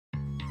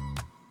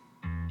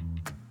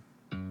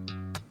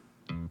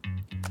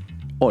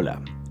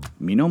Hola,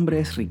 mi nombre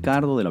es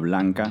Ricardo de la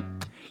Blanca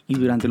y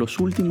durante los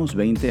últimos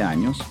 20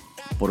 años,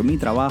 por mi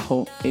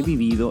trabajo, he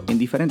vivido en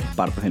diferentes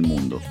partes del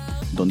mundo,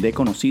 donde he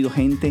conocido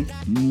gente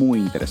muy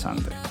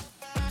interesante.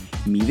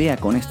 Mi idea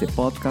con este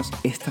podcast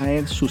es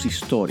traer sus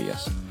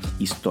historias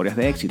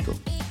de éxito,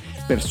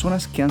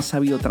 personas que han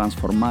sabido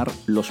transformar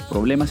los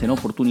problemas en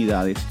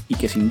oportunidades y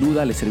que sin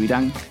duda les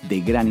servirán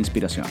de gran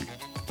inspiración.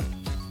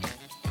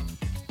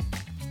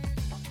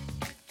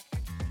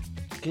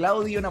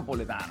 Claudio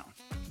Napoletano,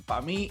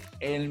 para mí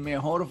el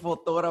mejor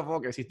fotógrafo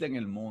que existe en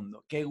el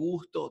mundo. Qué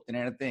gusto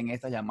tenerte en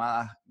estas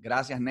llamadas.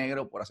 Gracias,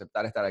 negro, por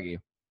aceptar estar aquí.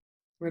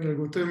 Bueno, el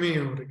gusto es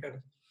mío,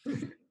 Ricardo.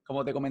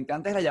 Como te comenté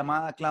antes de la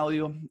llamada,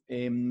 Claudio,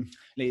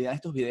 la idea de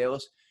estos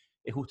videos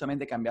es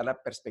justamente cambiar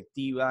la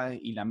perspectiva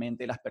y la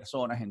mente de las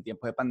personas en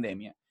tiempos de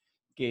pandemia,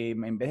 que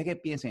en vez de que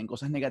piensen en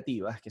cosas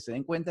negativas, que se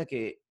den cuenta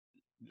que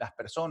las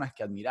personas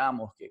que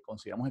admiramos, que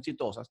consideramos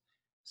exitosas,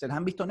 se las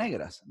han visto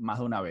negras más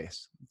de una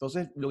vez.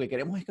 Entonces, lo que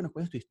queremos es que nos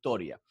cuentes tu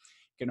historia,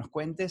 que nos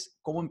cuentes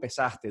cómo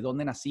empezaste,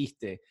 dónde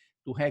naciste,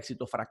 tus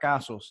éxitos,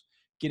 fracasos,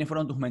 quiénes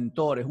fueron tus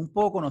mentores, un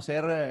poco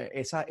conocer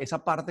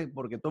esa parte,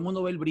 porque todo el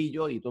mundo ve el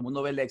brillo y todo el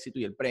mundo ve el éxito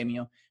y el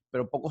premio,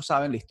 pero pocos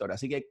saben la historia.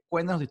 Así que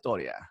cuéntanos tu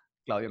historia,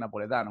 Claudio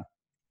Napoletano.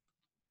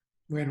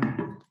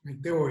 Bueno,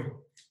 ahí te voy.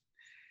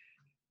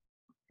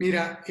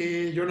 Mira,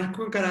 yo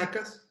nazco en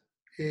Caracas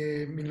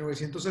en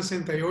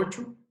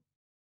 1968,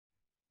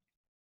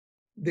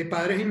 de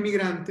padres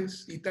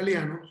inmigrantes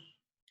italianos.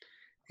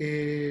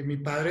 Mi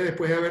padre,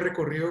 después de haber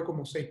recorrido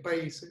como 6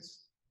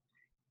 países,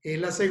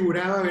 él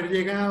aseguraba haber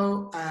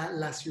llegado a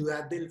la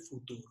ciudad del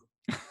futuro.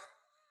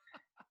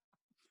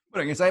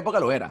 Pero en esa época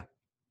lo era.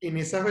 En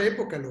esa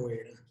época lo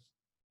era.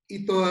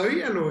 Y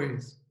todavía lo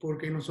es,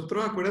 porque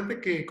nosotros, acuérdate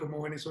que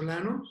como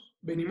venezolanos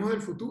venimos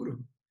del futuro.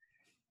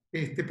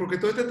 Porque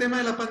todo este tema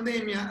de la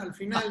pandemia, al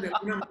final, de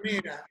alguna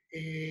manera,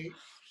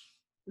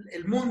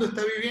 el mundo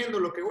está viviendo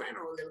lo que,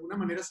 bueno, de alguna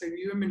manera se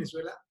vive en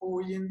Venezuela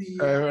hoy en día,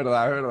 Es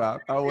verdad,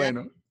 está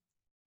bueno.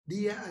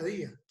 día a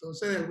día.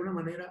 Entonces, de alguna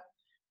manera,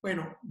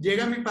 bueno,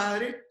 llega mi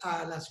padre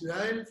a la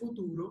ciudad del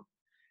futuro,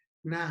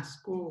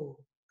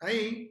 nazco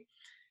ahí.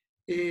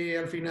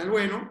 Al final,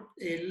 bueno,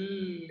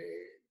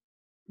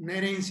 una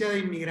herencia de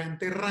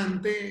inmigrante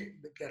errante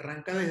que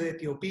arranca desde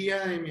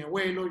Etiopía, de mi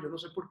abuelo. Yo no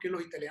sé por qué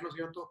los italianos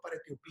iban todos para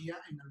Etiopía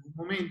en algún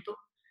momento.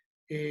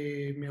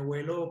 Mi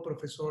abuelo,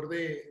 profesor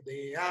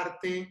de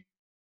arte,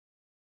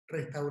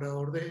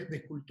 restaurador de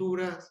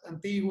esculturas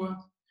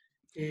antiguas.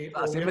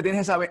 Siempre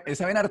tienes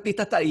esa vena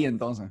artista hasta ahí,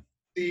 entonces.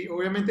 Sí,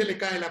 obviamente le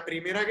cae la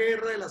Primera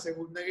Guerra y la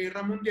Segunda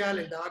Guerra Mundial.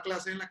 Él daba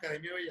clases en la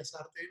Academia de Bellas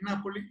Artes en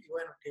Nápoles y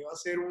bueno, que va a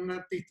ser un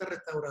artista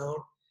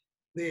restaurador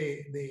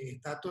de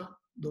estatuas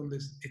donde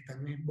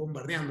están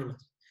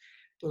bombardeándolas.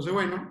 Entonces,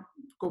 bueno,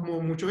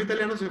 como muchos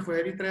italianos se fue a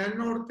Eritrea del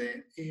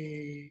Norte,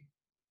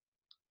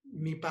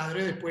 mi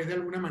padre después de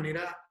alguna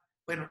manera,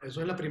 bueno,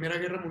 eso es la Primera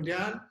Guerra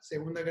Mundial,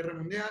 Segunda Guerra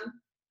Mundial.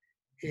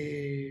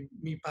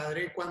 Mi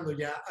padre cuando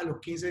ya a los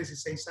 15,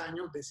 16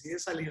 años decide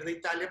salir de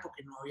Italia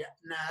porque no había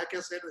nada que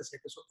hacer, decía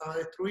que eso estaba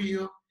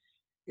destruido,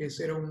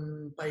 ese era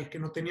un país que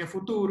no tenía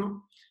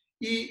futuro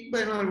y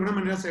bueno, de alguna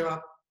manera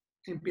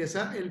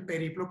empieza el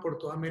periplo por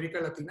toda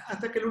América Latina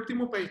hasta que el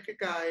último país que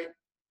cae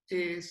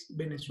es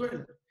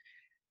Venezuela.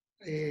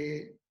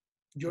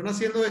 Yo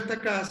naciendo de esta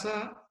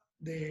casa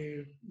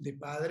de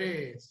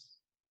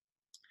padres,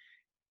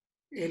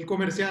 el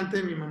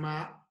comerciante, mi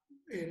mamá,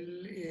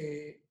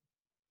 él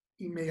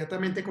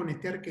inmediatamente con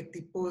este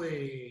arquetipo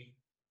de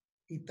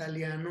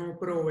italiano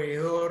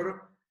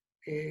proveedor,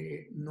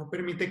 no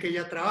permite que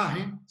ella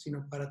trabaje,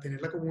 sino para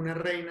tenerla como una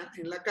reina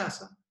en la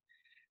casa,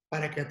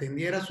 para que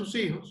atendiera a sus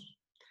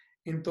hijos.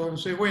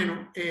 Entonces,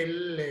 bueno,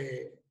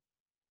 él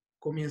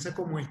comienza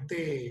como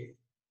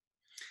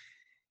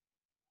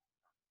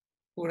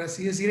por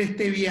así decir,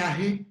 este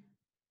viaje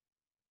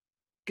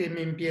que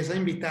me empieza a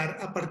invitar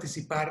a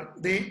participar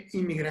de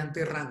Inmigrante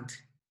Errante.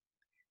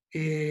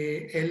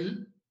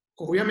 Él,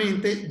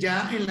 obviamente,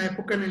 ya en la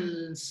época, en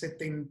el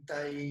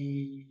 70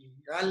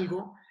 y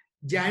algo,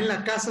 ya en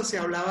la casa se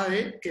hablaba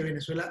de que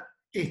Venezuela,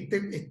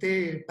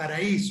 este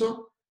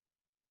paraíso,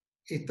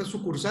 esta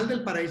sucursal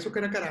del paraíso que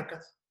era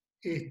Caracas,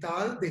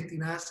 estaba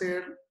destinada a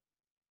ser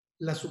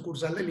la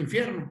sucursal del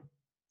infierno,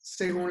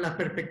 según las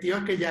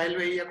perspectivas que ya él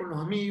veía con los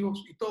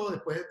amigos y todo,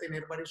 después de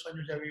tener varios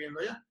años ya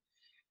viviendo allá.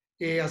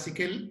 Así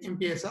que él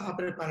empieza a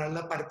preparar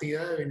la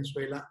partida de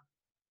Venezuela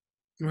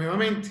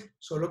nuevamente,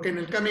 solo que en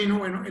el camino,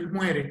 bueno, él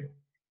muere.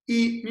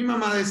 Y mi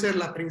mamá, de ser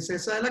la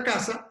princesa de la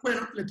casa,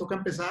 bueno, le toca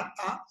empezar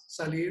a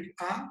salir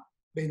a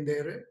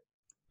vender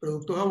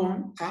productos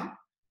jabón, a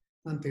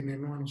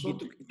mantenernos a ¿Y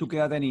nosotros. tú qué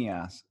edad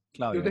tenías, Yo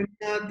Claudio?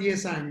 tenía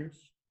 10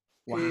 años.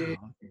 Wow.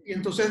 Y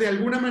entonces, de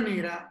alguna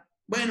manera,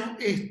 bueno,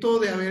 esto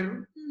de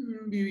haber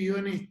vivido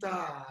en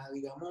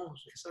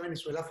digamos, esa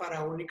Venezuela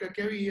faraónica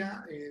que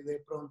había,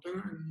 de pronto en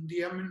un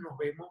día nos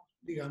vemos,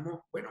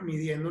 digamos, bueno,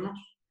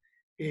 midiéndonos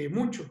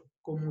mucho,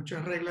 con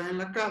muchas reglas en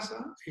la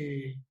casa,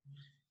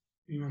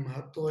 mi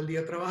mamá todo el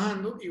día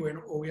trabajando y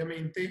bueno,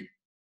 obviamente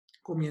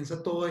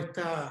comienza todo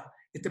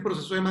este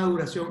proceso de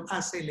maduración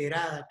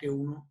acelerada que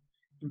uno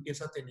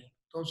empieza a tener.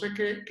 Entonces,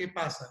 ¿qué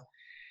pasa?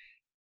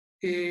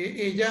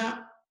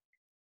 Ella,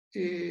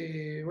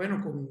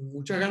 bueno, con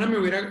muchas ganas me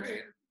hubiera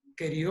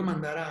querido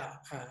mandar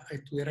a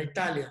estudiar a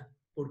Italia,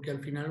 porque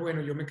al final,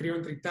 bueno, yo me crio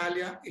entre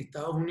Italia,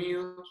 Estados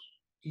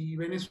Unidos y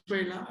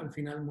Venezuela. Al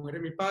final muere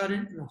mi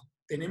padre, nos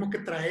tenemos que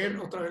traer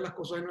otra vez las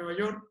cosas de Nueva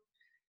York,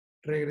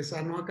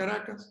 regresarnos a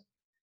Caracas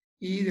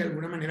y de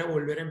alguna manera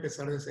volver a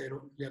empezar de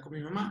cero ya con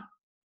mi mamá.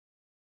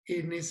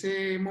 En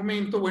ese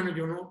momento, bueno,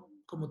 yo no,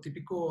 como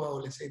típico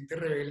adolescente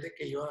rebelde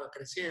que iba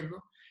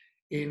creciendo,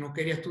 no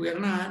quería estudiar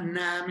nada,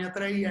 nada me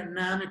atraía,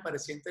 nada me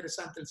parecía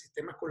interesante, el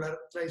sistema escolar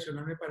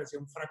tradicional me parecía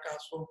un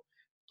fracaso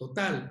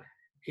total.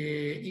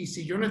 Y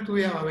si yo no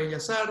estudiaba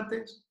bellas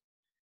artes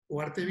o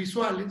artes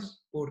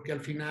visuales, porque al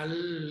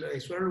final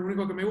eso era lo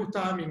único que me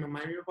gustaba, mi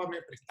mamá y mi papá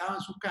me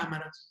prestaban sus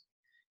cámaras,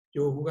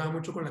 yo jugaba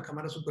mucho con la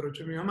cámara Super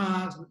 8 de mi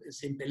mamá,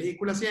 sin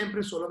películas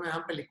siempre, solo me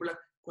daban películas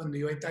cuando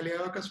iba a Italia de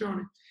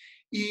vacaciones,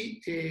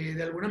 y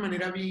de alguna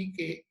manera vi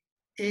que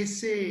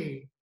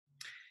ese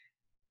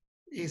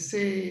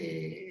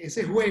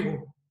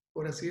juego,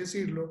 por así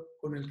decirlo,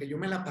 con el que yo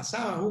me la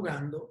pasaba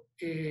jugando,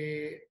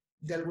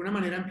 de alguna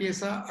manera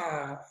empieza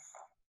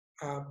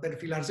a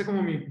perfilarse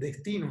como mi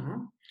destino,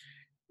 ¿no?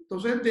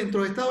 Entonces,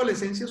 dentro de esta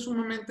adolescencia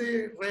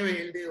sumamente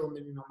rebelde,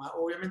 donde mi mamá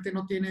obviamente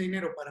no tiene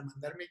dinero para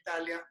mandarme a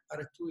Italia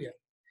para estudiar,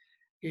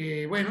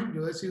 bueno,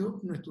 yo decido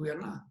no estudiar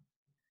nada.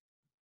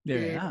 De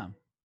verdad.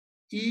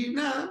 Y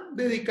nada,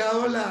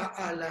 dedicado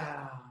a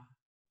la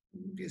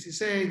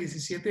 16,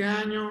 17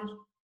 años,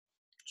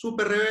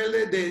 súper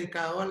rebelde,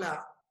 dedicado a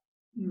la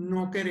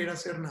no querer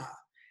hacer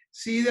nada.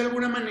 Sí, de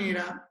alguna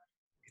manera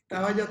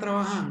estaba ya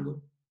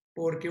trabajando,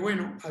 porque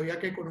bueno, había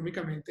que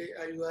económicamente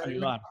ayudarle.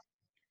 Ayudar.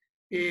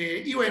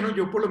 Y bueno,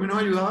 yo por lo menos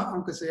ayudaba,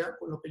 aunque sea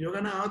con lo que yo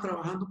ganaba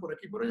trabajando por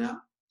aquí y por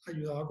allá,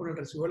 ayudaba con el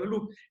recibo de la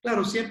luz.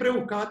 Claro, siempre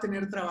buscaba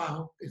tener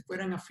trabajos que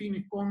fueran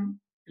afines con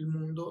el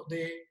mundo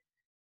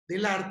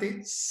del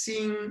arte,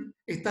 sin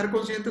estar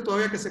consciente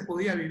todavía que se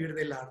podía vivir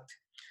del arte.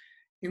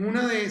 En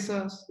una de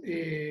esas,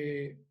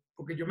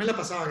 porque yo me la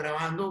pasaba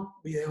grabando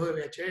videos de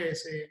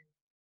VHS,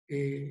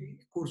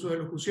 cursos de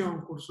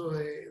locución, cursos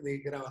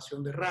de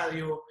grabación de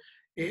radio,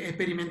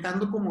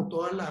 experimentando como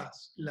todas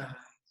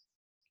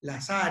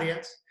las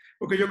áreas,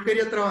 porque yo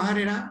quería trabajar,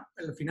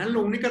 al final la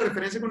única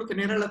referencia que uno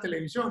tenía era la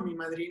televisión. Mi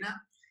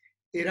madrina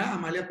era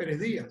Amalia Pérez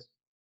Díaz,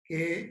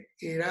 que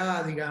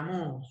era,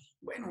 digamos,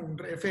 bueno, un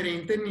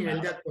referente en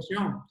nivel de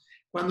actuación.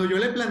 Cuando yo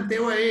le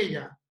planteo a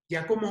ella,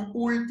 ya como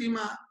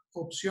última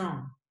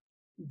opción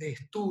de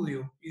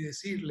estudio, y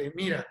decirle,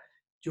 mira,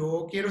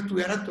 yo quiero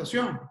estudiar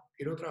actuación,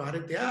 quiero trabajar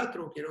en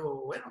teatro,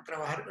 quiero, bueno,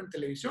 trabajar en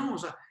televisión, o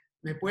sea,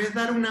 ¿me puedes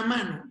dar una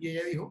mano? Y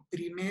ella dijo,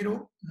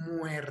 primero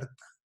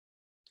muerta.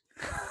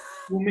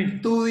 Tú me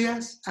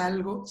estudias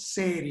algo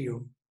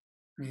serio,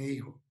 me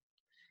dijo.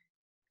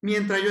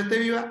 Mientras yo esté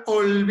viva,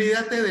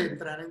 olvídate de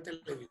entrar en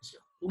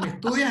televisión. Tú me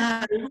estudias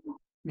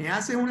algo, me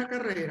haces una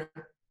carrera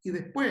y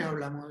después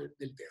hablamos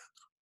del teatro.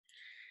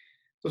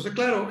 Entonces,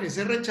 claro,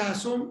 ese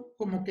rechazo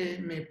como que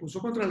me puso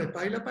contra la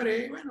espada y la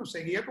pared y bueno,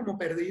 seguía como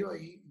perdido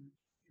ahí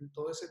en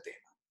todo ese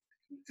tema.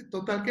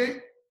 Total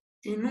que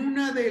en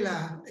una de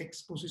las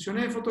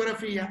exposiciones de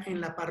fotografía en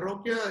la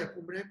parroquia de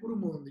Cumbre de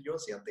Curumú, donde yo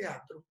hacía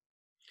teatro,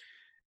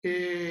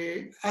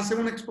 hace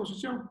una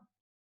exposición.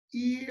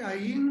 Y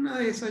ahí en una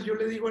de esas yo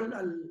le digo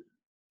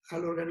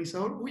al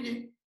organizador,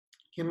 oye,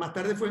 que más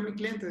tarde fue mi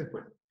cliente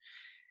después,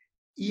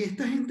 y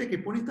esta gente que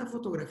pone estas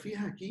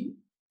fotografías aquí,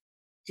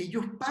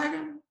 ellos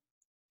pagan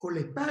o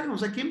les pagan, o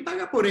sea, ¿quién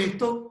paga por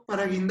esto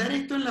para guindar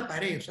esto en la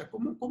pared? O sea,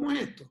 ¿cómo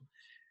es esto?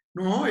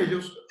 No,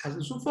 ellos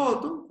hacen su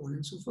foto,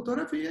 ponen su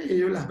fotografía y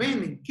ellos las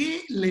venden.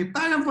 ¿Qué le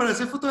pagan por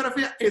hacer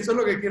fotografía? Eso es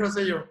lo que quiero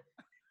hacer yo.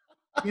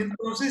 Y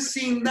entonces,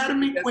 sin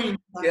darme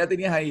cuenta, ¿Qué edad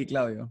tenías ahí,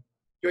 Claudio?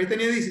 yo ahí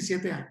tenía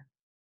 17 años.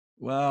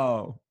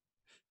 Wow.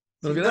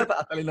 Pero Sin fíjate, dar,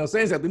 hasta la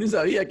inocencia, tú ni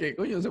sabías que,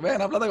 coño, se puede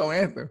ganar plata con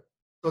esto.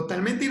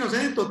 totalmente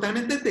inocente,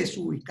 totalmente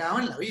desubicado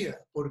en la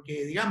vida,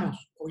 porque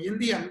digamos, hoy en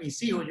día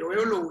mis hijos, yo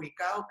veo lo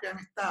ubicados que han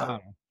estado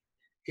Claro.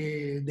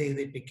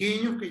 desde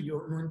pequeños, que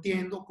yo no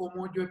entiendo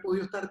cómo yo he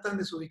podido estar tan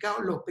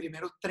desubicado los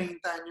primeros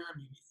 30 años de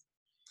mi vida.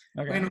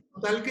 Okay. Bueno,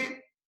 total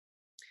que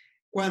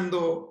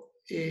cuando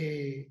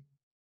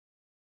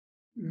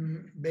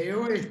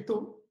veo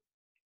esto,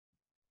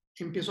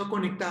 empiezo a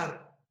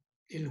conectar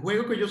el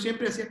juego que yo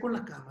siempre hacía con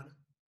la cámara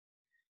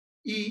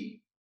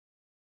y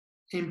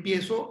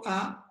empiezo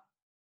a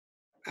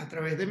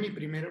través de mi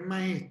primer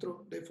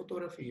maestro de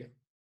fotografía,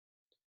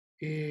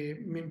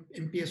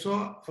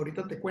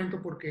 ahorita te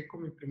cuento por qué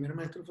con mi primer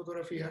maestro de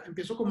fotografía,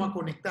 empiezo como a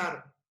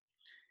conectar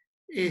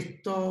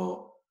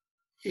esto,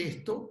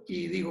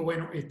 y digo,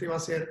 bueno, este va a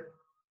ser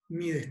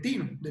mi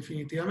destino,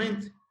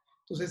 definitivamente.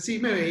 Entonces sí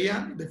me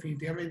veía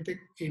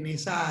definitivamente en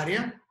esa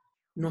área.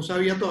 No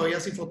sabía todavía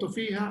si foto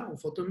fija o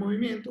foto en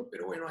movimiento,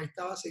 pero bueno, ahí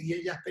estaba, seguía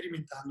ya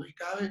experimentando y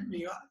cada vez me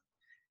iba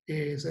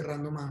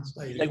cerrando más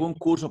 ¿Hiciste ahí. algún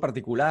curso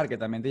particular que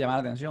también te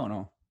llamara la atención o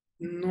no?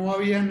 No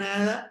había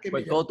nada que me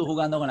Pues todo llamara. tú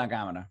jugando con la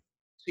cámara.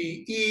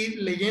 Sí, y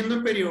leyendo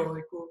en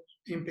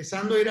periódicos,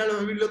 empezando a ir a la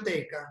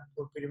biblioteca,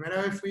 por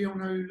primera vez fui a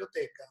una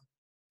biblioteca,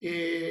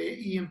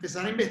 y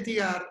empezar a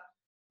investigar,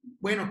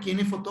 bueno, quién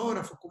es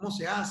fotógrafo, cómo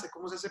se hace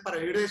para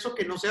vivir de eso,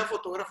 que no sea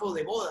fotógrafo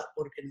de boda,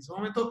 porque en ese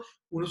momento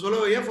uno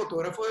solo veía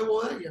fotógrafo de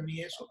boda y a mí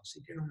eso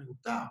sí que no me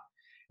gustaba.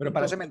 Pero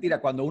parece Entonces,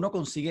 mentira, cuando uno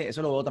consigue,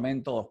 eso lo veo también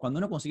en todos, cuando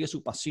uno consigue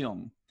su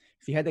pasión,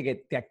 fíjate que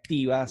te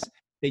activas,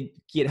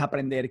 quieres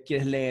aprender,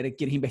 quieres leer,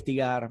 quieres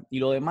investigar y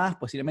lo demás,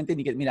 posiblemente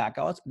ni que, mira,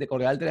 acabo de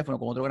colgar el teléfono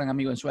con otro gran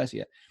amigo en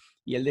Suecia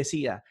y él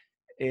decía,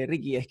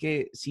 Ricky, es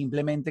que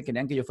simplemente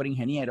querían que yo fuera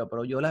ingeniero,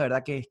 pero yo la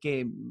verdad que es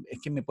que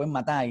me pueden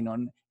matar y no.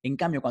 En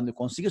cambio, cuando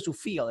consigue su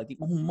field, el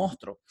tipo es un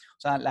monstruo. O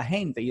sea, la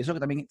gente, y eso que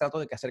también trato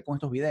de hacer con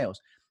estos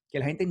videos, que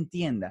la gente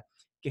entienda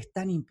que es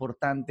tan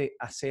importante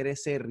hacer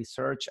ese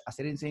research,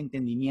 hacer ese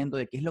entendimiento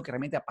de qué es lo que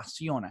realmente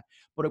apasiona.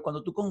 Porque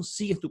cuando tú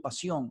consigues tu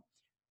pasión,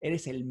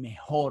 eres el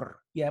mejor.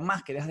 Y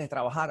además que dejas de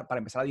trabajar para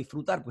empezar a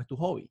disfrutar, pues tu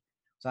hobby.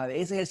 O sea,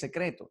 ese es el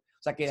secreto.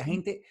 O sea, que la sí,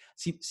 gente,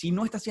 si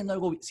no está haciendo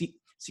algo,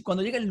 si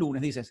cuando llega el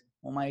lunes dices,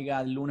 oh my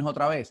God, el lunes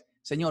otra vez,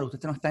 señor, usted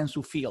no está en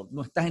su field,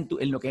 no estás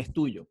en lo que es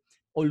tuyo.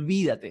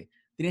 Olvídate.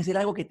 Tiene que ser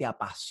algo que te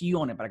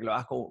apasione para que lo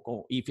hagas.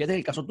 Y fíjate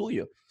el caso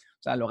tuyo.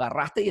 O sea, lo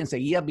agarraste y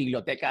enseguida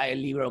biblioteca,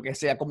 el libro, lo que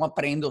sea, cómo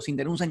aprendo sin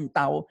tener un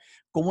centavo,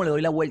 cómo le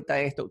doy la vuelta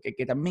a esto, que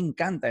también me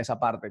encanta esa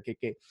parte,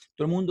 que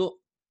todo el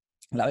mundo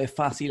la ve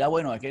fácil. Ah,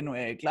 bueno, es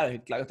que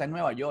claro, Claudio está en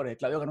Nueva York,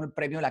 Claudio ganó el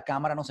premio de la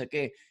cámara, no sé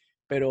qué,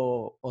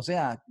 pero, o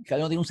sea,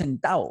 Claudio no tiene un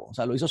centavo, o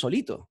sea, lo hizo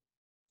solito.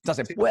 O sea,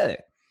 se sí,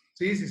 puede.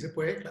 sí, sí se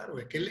puede, claro.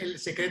 Es que el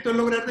secreto es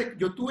lograr,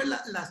 yo tuve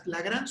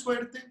la gran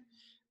suerte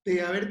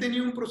de haber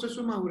tenido un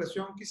proceso de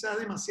maduración quizás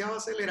demasiado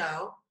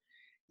acelerado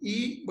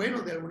y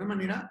bueno, de alguna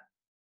manera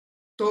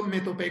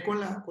me topé con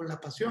la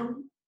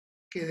pasión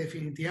que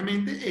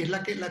definitivamente es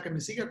la que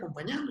me sigue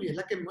acompañando y es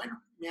la que, bueno,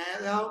 me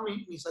ha dado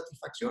mis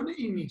satisfacciones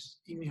y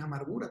mis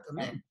amarguras Claro.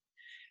 también.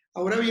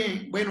 Ahora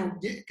bien, bueno,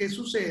 ¿qué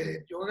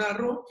sucede? Yo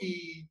agarro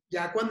y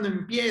ya cuando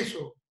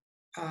empiezo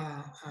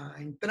a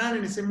entrar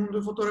en ese mundo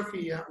de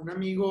fotografía, un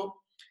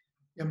amigo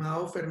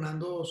llamado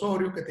Fernando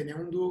Osorio, que tenía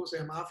un dúo que se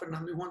llamaba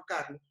Fernando y Juan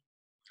Carlos,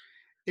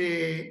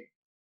 eh,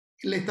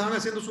 le estaban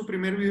haciendo su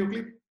primer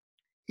videoclip.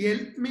 Y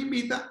él me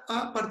invita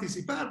a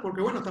participar,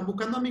 porque bueno, están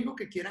buscando amigos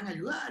que quieran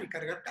ayudar y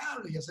cargar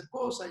cables y hacer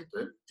cosas. Y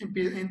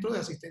entonces entro de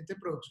asistente de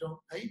producción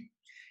ahí.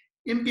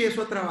 Y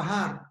empiezo a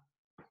trabajar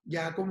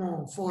ya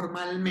como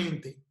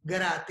formalmente,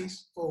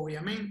 gratis,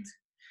 obviamente.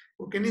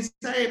 Porque en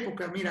esa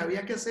época, mira,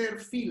 había que hacer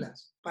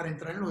filas para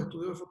entrar en los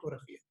estudios de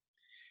fotografía.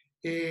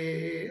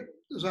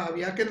 O sea,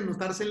 había que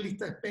anotarse en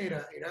lista de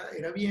espera.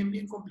 Era bien,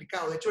 bien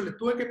complicado. De hecho, le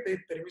tuve que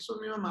pedir permiso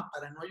a mi mamá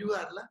para no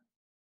ayudarla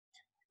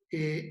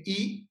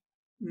y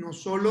no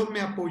solo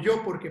me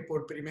apoyó porque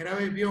por primera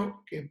vez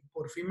vio que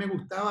por fin me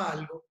gustaba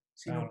algo,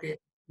 sino Claro.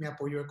 que me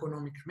apoyó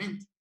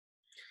económicamente.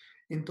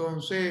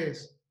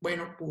 Entonces,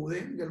 bueno,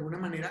 pude de alguna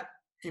manera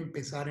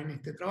empezar en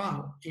este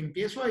trabajo.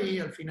 Empiezo ahí,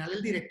 al final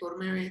el director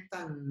me ve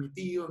tan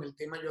metido en el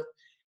tema, yo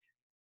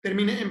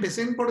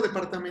empecé por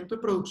departamento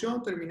de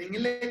producción, terminé en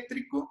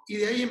eléctrico y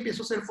de ahí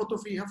empiezo a hacer foto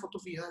fija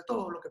de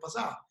todo lo que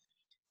pasaba.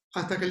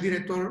 Hasta que el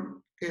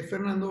director, que es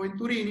Fernando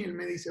Venturini, él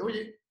me dice,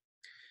 oye,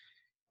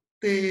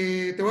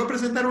 te voy a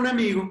presentar a un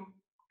amigo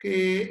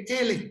que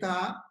él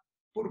está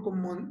por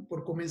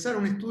comenzar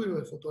un estudio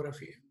de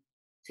fotografía.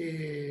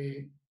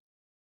 Eh,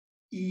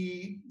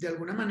 y de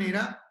alguna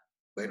manera,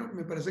 bueno,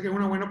 me parece que es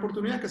una buena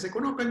oportunidad que se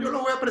conozcan. Yo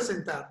lo voy a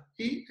presentar.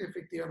 Y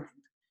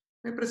efectivamente,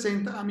 me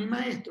presenta a mi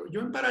maestro.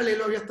 Yo en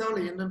paralelo había estado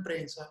leyendo en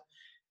prensa.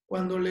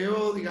 Cuando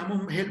leo,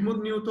 digamos,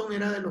 Helmut Newton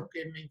era de los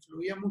que me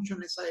influía mucho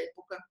en esa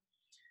época.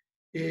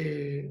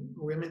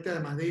 Obviamente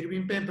además de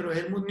Irving Penn, pero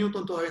Helmut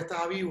Newton todavía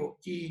estaba vivo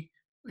y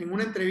en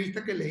una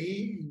entrevista que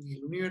leí en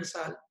el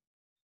Universal,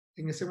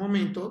 en ese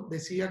momento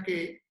decía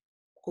que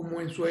como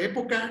en su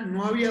época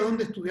no había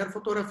donde estudiar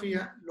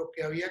fotografía, lo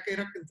que había que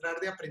era entrar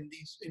de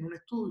aprendiz en un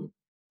estudio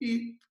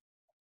y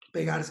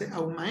pegarse a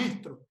un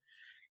maestro.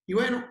 Y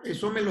bueno,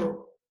 eso me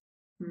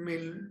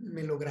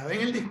lo grabé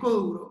en el disco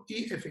duro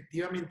y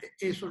efectivamente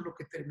eso es lo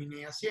que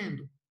terminé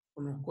haciendo.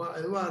 Conozco a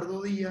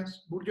Eduardo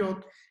Díaz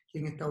Burjot,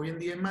 quien está hoy en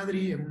día en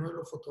Madrid, es uno de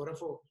los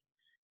fotógrafos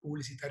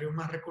publicitarios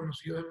más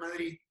reconocidos en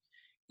Madrid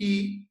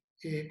y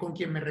con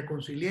quien me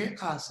reconcilié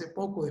hace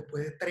poco,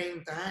 después de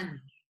 30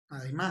 años,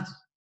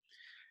 además.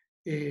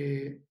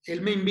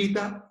 Él me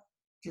invita,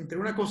 entre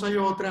una cosa y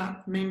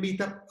otra, me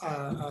invita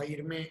a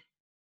irme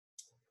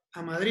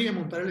a Madrid a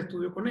montar el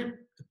estudio con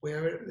él,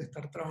 después de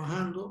estar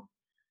trabajando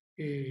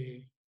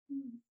eh,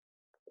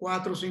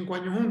 4 o 5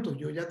 años juntos.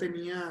 Yo ya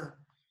tenía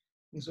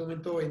en ese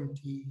momento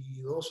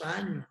 22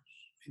 años,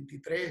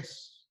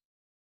 23,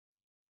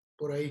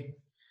 por ahí.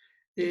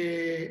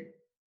 Eh,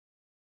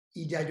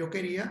 y ya yo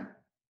quería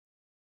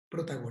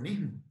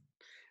protagonismo.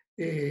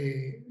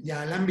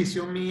 Ya la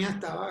ambición mía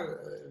estaba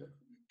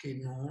que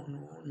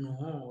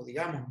no,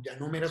 digamos, ya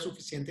no me era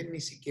suficiente ni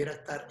siquiera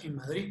estar en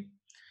Madrid.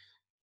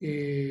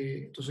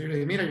 Entonces yo le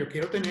dije, mira, yo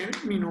quiero tener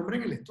mi nombre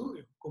en el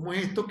estudio. ¿Cómo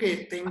es esto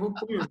que tengo?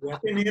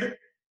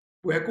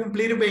 Voy a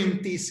cumplir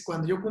 20,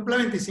 cuando yo cumpla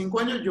 25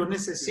 años, yo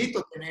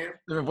necesito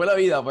tener. Se me fue la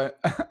vida, pues.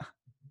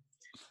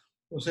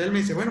 Entonces él me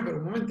dice, bueno, pero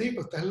un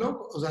momentico, estás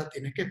loco. O sea,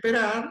 tienes que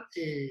esperar.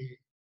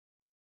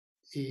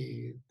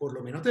 y por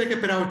lo menos tienes que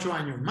esperar 8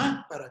 años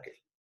más para que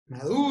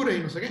madure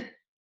y no sé qué.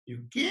 Yo,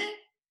 ¿qué?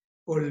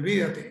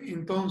 Olvídate.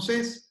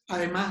 Entonces,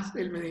 además,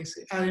 él me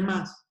dice,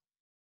 además,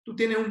 tú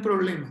tienes un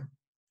problema.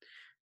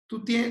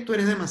 Tú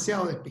eres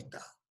demasiado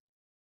despistado.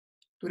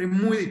 Tú eres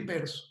muy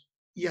disperso.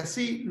 Y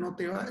así no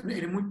te va,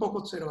 eres muy poco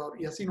observador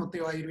y así no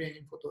te va a ir bien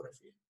en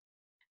fotografía.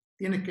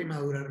 Tienes que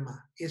madurar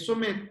más. Eso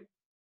me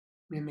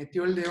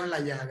metió el dedo en la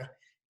llaga.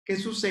 ¿Qué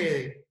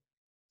sucede?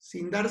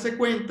 Sin darse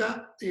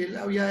cuenta, él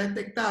había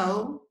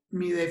detectado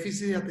mi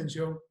déficit de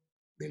atención,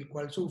 del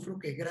cual sufro,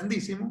 que es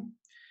grandísimo.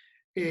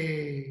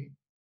 Eh,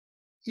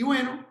 y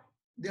bueno,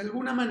 de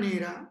alguna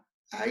manera,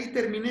 ahí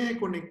terminé de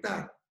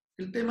conectar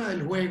el tema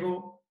del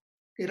juego,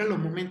 que eran los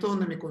momentos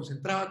donde me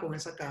concentraba con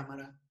esa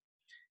cámara,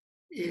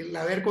 el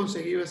haber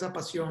conseguido esa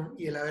pasión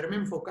y el haberme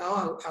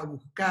enfocado a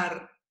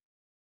buscar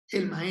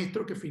el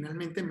maestro que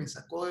finalmente me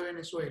sacó de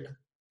Venezuela.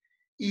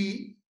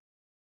 Y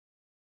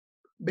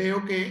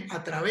veo que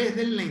a través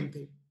del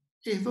lente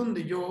es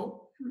donde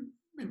yo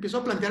empiezo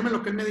a plantearme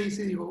lo que él me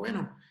dice y digo,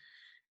 bueno,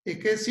 es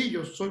que sí,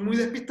 yo soy muy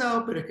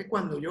despistado, pero es que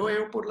cuando yo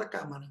veo por la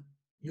cámara,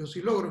 yo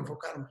sí logro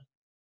enfocarme.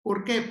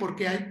 ¿Por qué?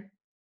 Porque hay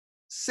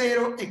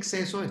cero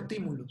exceso de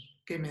estímulos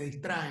que me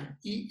distraen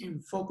y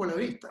enfoco la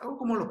vista, o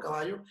como los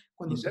caballos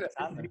cuando se ven en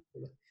Interesante.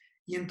 películas.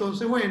 Y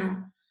entonces,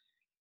 bueno,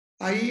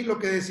 ahí lo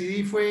que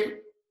decidí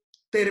fue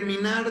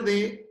terminar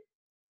de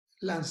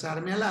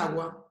lanzarme al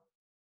agua,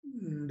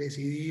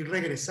 decidí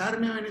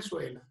regresarme a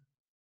Venezuela.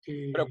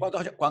 Pero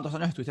Eh, ¿cuántos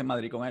años estuviste en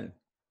Madrid con él?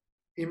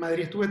 en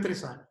Madrid estuve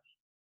 3 años.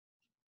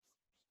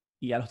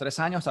 Y a los 3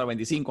 años, a los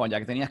 25, ya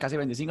que tenías casi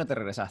 25, te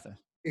regresaste.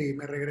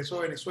 Me regreso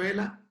a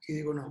Venezuela y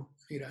digo, no,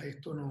 mira,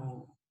 esto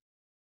no,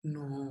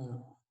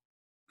 no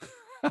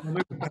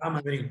me gustaba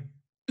Madrid.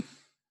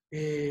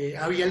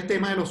 Había el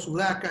tema de los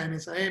sudacas en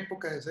esa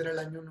época, ese era el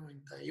año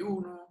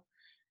 91,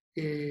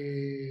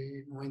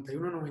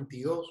 91,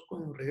 92,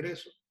 cuando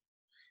regreso.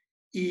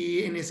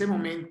 Y en ese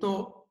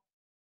momento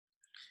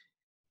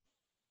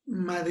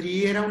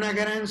Madrid era una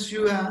gran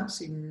ciudad,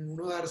 sin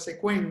uno darse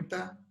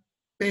cuenta,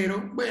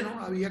 pero bueno,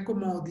 había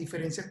como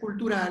diferencias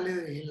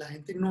culturales, la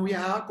gente no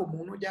viajaba como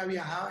uno ya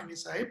viajaba en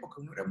esa época,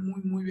 uno era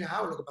muy, muy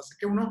viajado. Lo que pasa es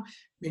que uno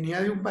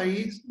venía de un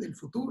país del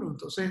futuro,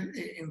 entonces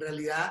en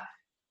realidad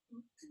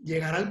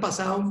llegar al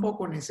pasado un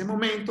poco en ese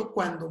momento,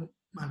 cuando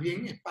más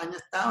bien España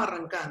estaba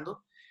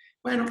arrancando,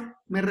 bueno,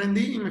 me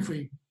rendí y me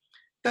fui.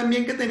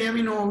 También que tenía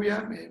mi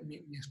novia,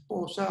 mi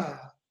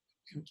esposa,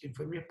 quien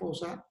fue mi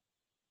esposa,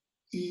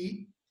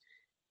 y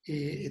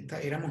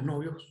éramos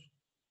novios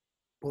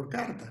por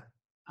carta.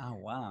 Ah,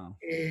 wow.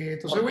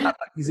 Entonces, Por bueno,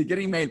 carta, ni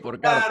siquiera email, por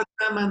por carta.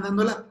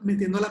 carta,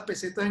 metiendo las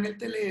pesetas en el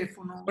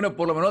teléfono. Bueno,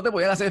 por lo menos te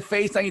podían hacer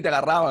FaceTime y te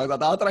agarraban.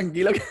 Estaba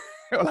tranquilo que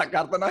con la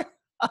carta no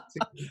Sí,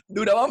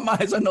 duraban más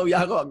esos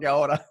noviazgos que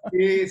ahora.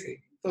 sí, sí.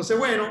 Entonces,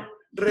 bueno,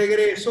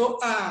 regreso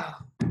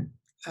a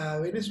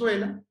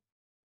Venezuela,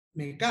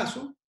 me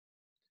caso,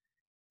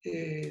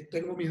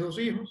 tengo mis 2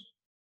 hijos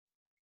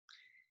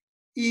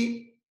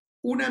y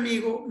un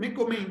amigo me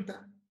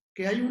comenta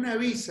que hay una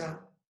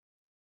visa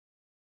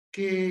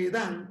que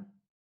dan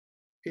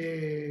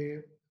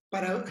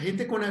para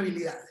gente con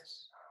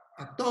habilidades,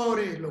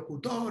 actores,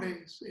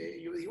 locutores.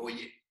 Yo digo,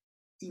 oye,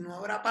 ¿y no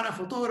habrá para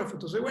fotógrafos?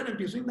 Entonces, bueno,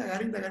 empiezo a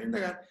indagar, indagar,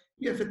 indagar,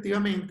 y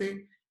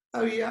efectivamente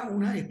había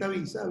esta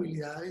visa,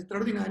 habilidades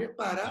extraordinarias A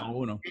para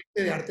uno.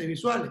 gente de artes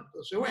visuales.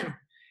 Entonces, bueno,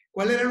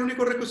 ¿cuál era el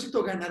único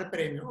requisito? Ganar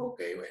premios.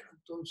 Ok, bueno,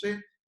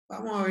 entonces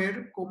vamos a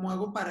ver cómo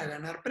hago para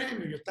ganar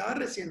premios. Yo estaba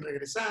recién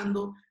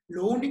regresando,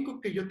 lo único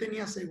que yo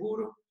tenía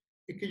seguro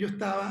es que yo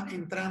estaba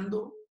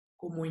entrando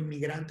como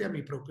inmigrante a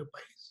mi propio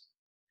país.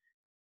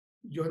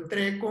 Yo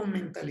entré con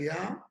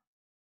mentalidad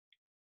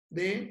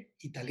de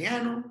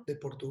italiano, de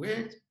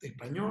portugués, de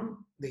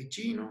español, de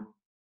chino,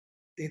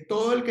 de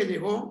todo el que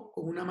llegó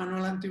con una mano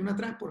adelante y una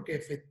atrás, porque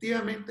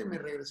efectivamente me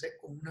regresé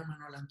con una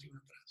mano adelante y una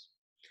atrás.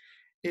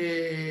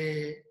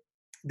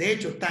 De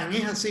hecho, tan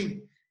es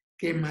así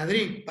que en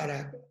Madrid,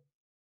 para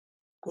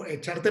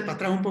echarte para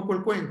atrás un poco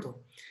el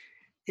cuento,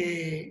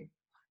 eh,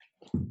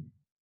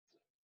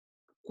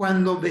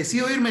 cuando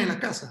decido irme de la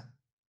casa,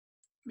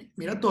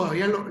 mira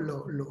todavía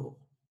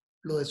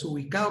lo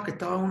desubicado que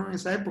estaba uno en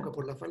esa época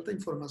por la falta de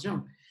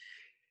información.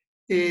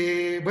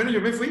 Bueno, yo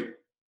me fui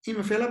y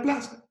me fui a la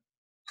plaza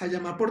a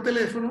llamar por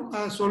teléfono,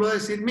 solo a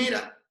decir,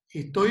 mira,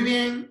 estoy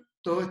bien,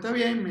 todo está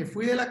bien, me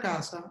fui de la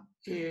casa,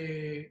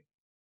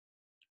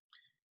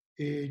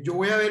 yo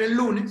voy a ver el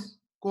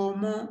lunes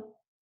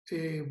cómo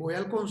voy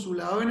al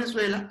consulado de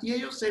Venezuela y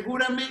ellos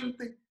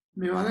seguramente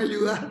me van a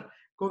ayudar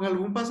con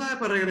algún pasaje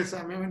para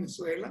regresarme a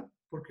Venezuela,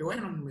 porque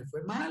bueno, me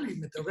fue mal y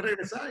me tengo que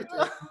regresar.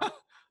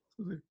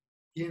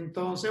 Y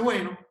entonces,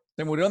 bueno,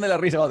 Se murieron de la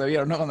risa cuando te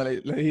vieron, ¿no? Cuando le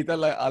dijiste a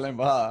la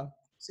embajada.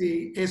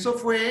 sí, eso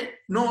fue,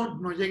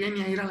 no llegué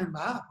ni a ir a la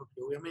embajada,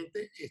 porque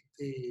obviamente,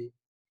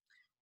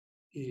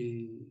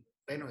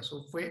 bueno,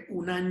 eso fue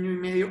un año y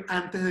medio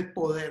antes de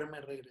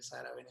poderme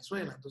regresar a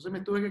Venezuela. Entonces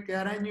me tuve que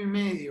quedar año y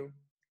medio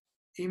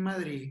en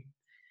Madrid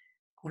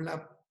con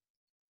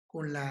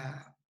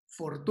la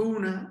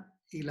fortuna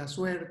y la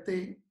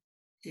suerte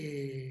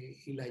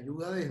y la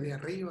ayuda desde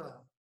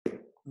arriba,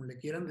 como le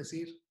quieran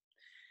decir.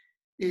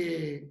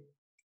 El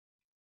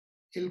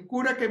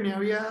cura que me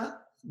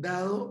había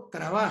dado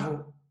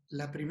trabajo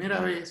la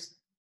primera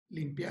vez,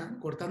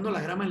 cortando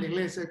la grama en la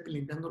iglesia,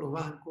 limpiando los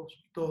bancos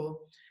y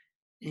todo,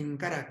 en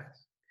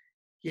Caracas,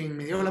 quien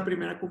me dio la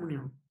primera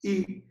comunión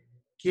y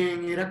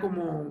quien era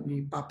como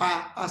mi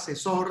papá,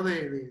 asesor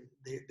de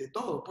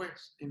todo,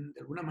 pues, de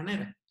alguna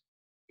manera.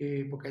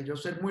 Porque al yo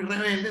ser muy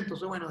rebelde,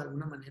 entonces, bueno, de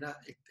alguna manera,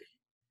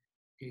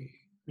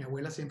 mi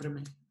abuela siempre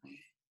me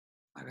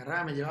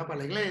agarraba, me llevaba para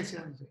la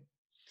iglesia. No sé.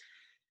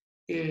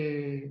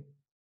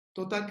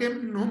 Total que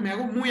no, me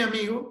hago muy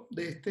amigo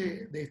de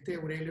este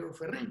Aurelio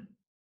Ferrín.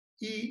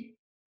 Y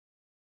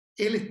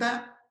él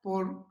está,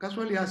 por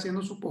casualidad,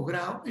 haciendo su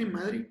posgrado en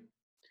Madrid.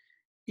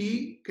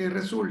 Y que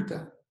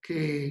resulta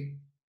que,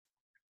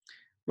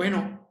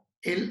 bueno,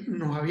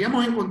 nos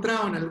habíamos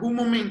encontrado en algún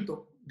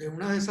momento de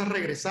una de esas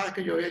regresadas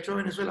que yo había hecho a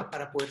Venezuela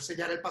para poder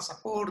sellar el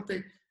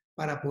pasaporte,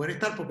 para poder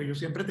estar, porque yo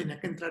siempre tenía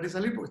que entrar y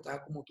salir porque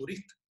estaba como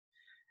turista.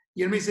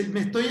 Y él me dice,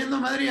 me estoy yendo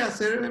a Madrid a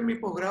hacer mi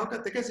posgrado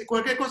catequesis.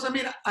 Cualquier cosa,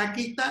 mira,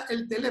 aquí está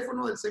el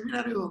teléfono del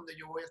seminario donde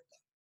yo voy a estar.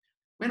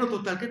 Bueno,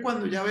 total que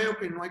cuando ya veo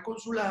que no hay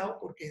consulado,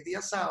 porque es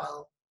día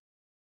sábado,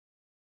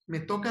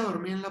 me toca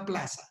dormir en la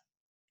plaza.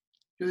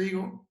 Yo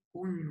digo,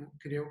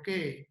 creo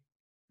que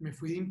me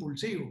fui de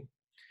impulsivo.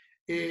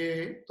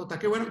 Total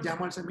que bueno,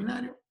 llamo al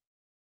seminario,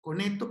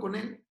 conecto con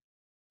él.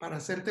 Para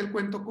hacerte el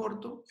cuento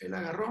corto, él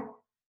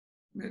agarró,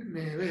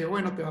 me ve,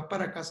 bueno, te vas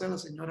para casa de la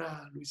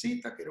señora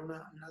Luisita, que era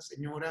una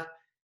señora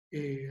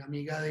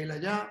amiga de él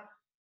allá,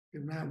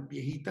 una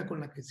viejita con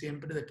la que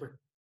siempre después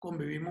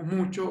convivimos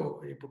mucho,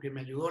 porque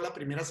me ayudó la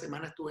primera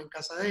semana, estuve en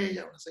casa de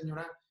ella, una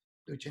señora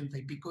de 80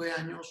 y pico de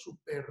años,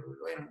 súper,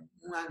 bueno,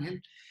 un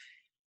ángel.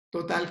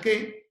 Total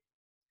que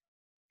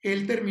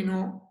él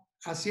terminó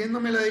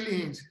haciéndome la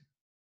diligencia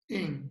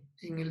en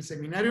el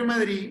seminario de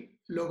Madrid,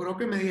 logró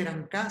que me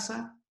dieran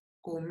casa,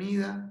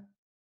 comida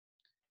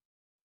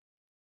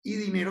y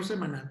dinero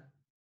semanal.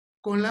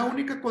 Con la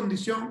única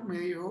condición, me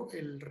dijo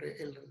el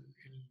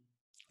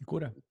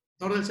cura.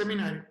 rector del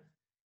seminario,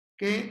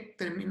 que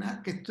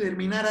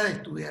terminara de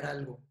estudiar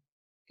algo,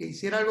 que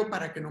hiciera algo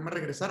para que no me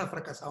regresara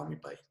fracasado a mi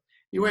país.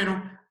 Y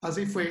bueno,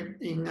 así fue.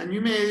 En año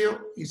y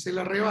medio hice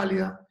la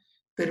reválida,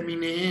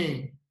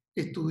 terminé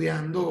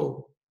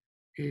estudiando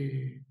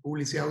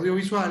publicidad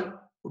audiovisual,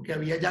 porque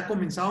había ya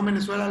comenzado en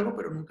Venezuela algo,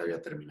 pero nunca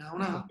había terminado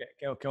nada.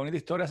 Qué bonita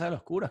historia esa de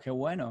los curas, qué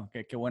bueno,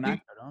 qué buen Sí,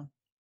 acto, ¿no?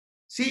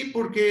 sí,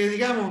 porque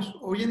digamos,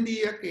 hoy en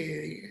día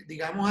que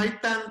digamos hay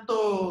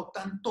tanto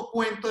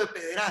cuento de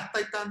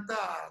pederasta y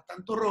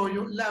tanto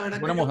rollo, la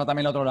verdad Bueno, que yo mostrar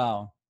también el otro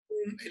lado.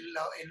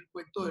 el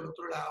cuento del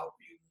otro lado,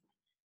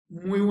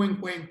 muy buen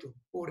cuento,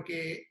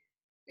 porque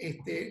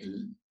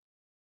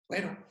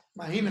bueno,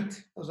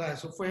 imagínate, o sea,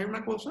 eso fue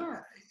una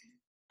cosa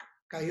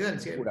caída del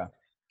cielo. Cura,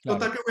 claro.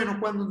 Total que bueno,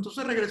 cuando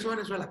entonces regresó a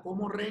Venezuela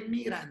como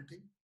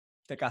reinmigrante,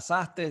 Te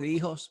casaste, de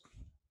hijos.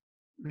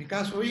 me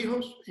caso,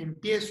 hijos,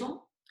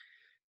 empiezo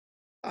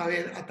a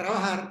ver, a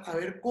trabajar, a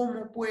ver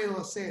cómo puedo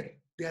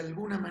hacer de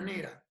alguna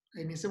manera.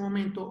 En ese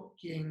momento,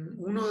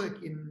 uno de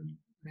quien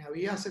me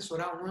había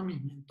asesorado, uno de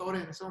mis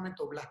mentores en ese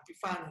momento, Blas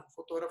Pifano, un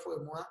fotógrafo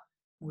de moda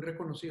muy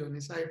reconocido en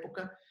esa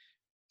época,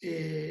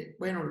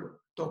 bueno,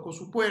 toco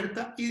su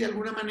puerta y de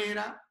alguna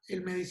manera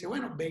él me dice,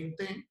 bueno,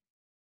 20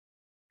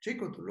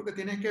 chico, tú lo que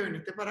tienes es que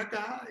venirte para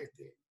acá,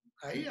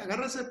 ahí,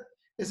 agarra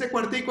ese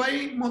cuartico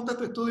ahí, monta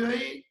tu estudio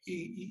ahí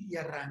y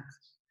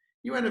arrancas.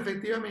 Y bueno,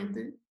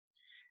 efectivamente,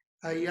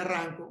 ahí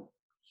arranco.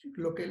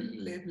 Lo que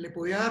le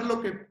podía dar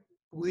lo que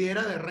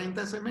pudiera de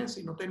renta ese mes,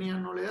 si no tenía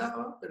no le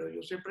daba, pero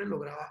yo siempre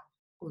lograba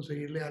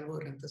conseguirle algo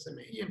de renta ese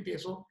mes. Y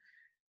empiezo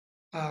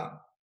a,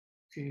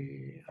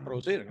 A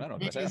producir, claro,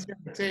 crecer.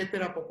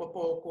 etcétera, poco a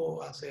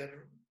poco, a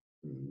hacer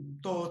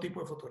todo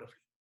tipo de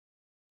fotografía.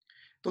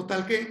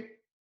 Total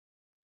que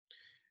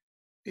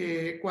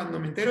cuando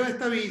me entero de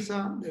esta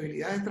visa, de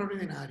habilidades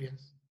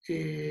extraordinarias,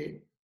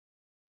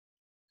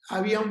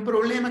 había un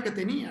problema que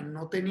tenía,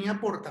 no tenía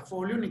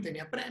portafolio ni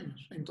tenía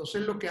premios.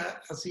 Entonces lo que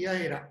hacía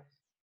era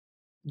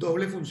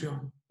doble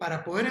función.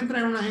 Para poder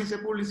entrar en una agencia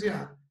de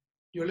publicidad,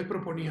 yo les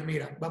proponía,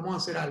 mira, vamos a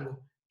hacer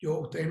algo.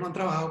 Ustedes no han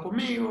trabajado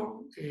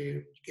conmigo,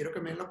 quiero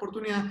que me den la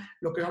oportunidad.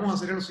 Lo que vamos a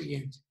hacer es lo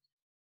siguiente.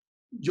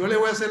 Yo le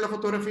voy a hacer la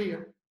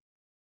fotografía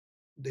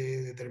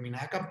de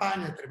determinada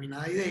campaña,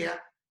 determinada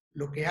idea,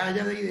 lo que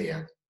haya de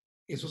ideas,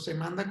 eso se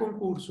manda a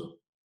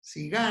concurso.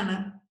 Si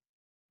gana,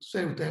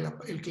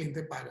 el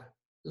cliente paga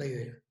la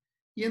idea.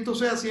 Y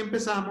entonces así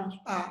empezamos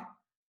a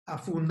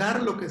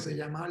fundar lo que se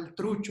llama el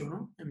trucho,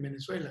 ¿no? En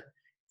Venezuela.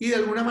 Y de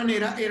alguna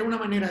manera era una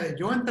manera de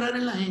yo entrar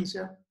en la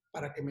agencia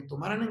para que me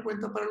tomaran en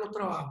cuenta para los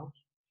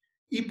trabajos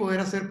y poder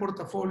hacer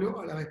portafolio,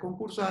 a la vez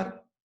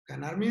concursar,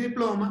 ganar mi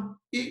diploma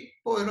y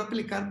poder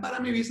aplicar para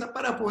mi visa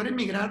para poder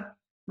emigrar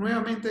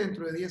nuevamente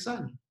dentro de 10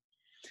 años.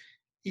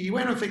 Y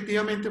bueno,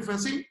 efectivamente fue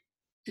así.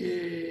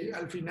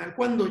 Al final,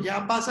 cuando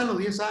ya pasan los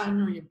 10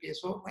 años y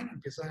empiezo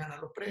a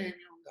ganar los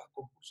premios, a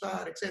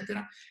concursar,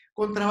 etcétera,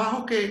 con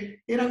trabajos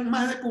que eran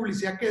más de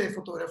publicidad que de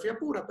fotografía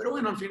pura. Pero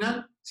bueno, al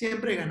final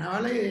siempre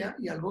ganaba la idea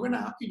y algo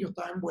ganaba y yo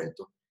estaba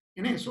envuelto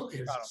en eso.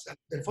 Claro.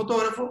 El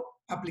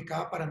fotógrafo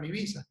aplicaba para mi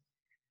visa.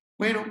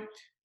 Bueno,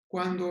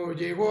 cuando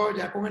llego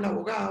ya con el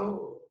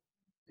abogado,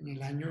 en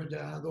el año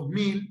ya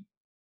 2000,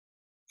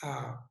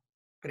 a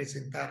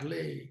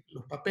presentarle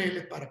los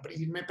papeles para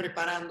irme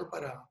preparando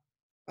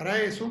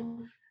para eso,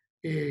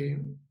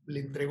 le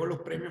entrego los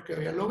premios que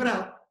había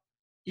logrado.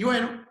 Y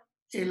bueno,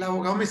 el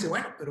abogado me dice,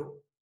 bueno,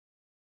 pero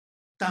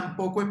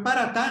tampoco es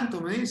para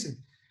tanto, me dice.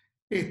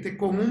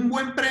 Con un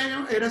buen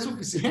premio era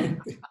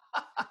suficiente.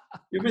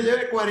 Yo me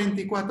llevé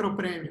 44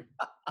 premios.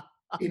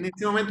 Y en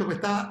ese momento pues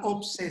estaba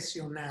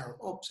obsesionado,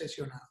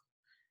 obsesionado.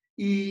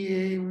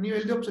 Y un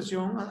nivel de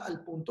obsesión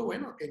al punto,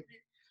 bueno, que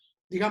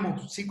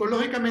digamos,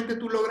 psicológicamente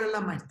tú logras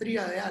la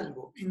maestría de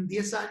algo en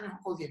 10 años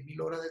o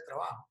 10.000 horas de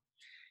trabajo.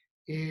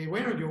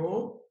 Bueno,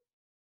 yo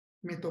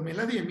me tomé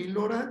las 10.000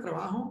 horas de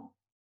trabajo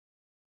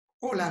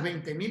o las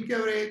 20.000 que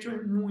habré hecho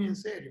muy en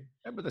serio.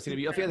 Pero te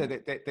sirvió,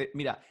 fíjate,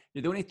 mira,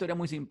 yo tengo una historia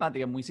muy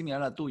simpática, muy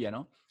similar a la tuya,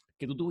 ¿no?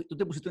 Que tú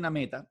te pusiste una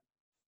meta,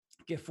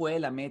 que fue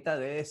la meta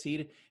de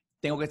decir,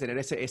 tengo que tener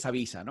esa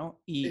visa,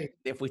 ¿no? Y Sí.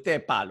 te fuiste de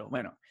palo.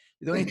 Bueno,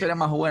 yo tengo una historia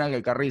más buena que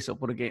el carrizo,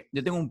 porque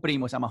yo tengo un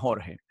primo, se llama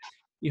Jorge,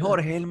 y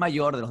Jorge es el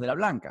mayor de los de la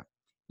Blanca,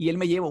 y él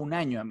me lleva un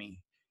año a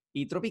mí.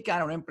 Y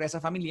Tropicana, una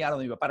empresa familiar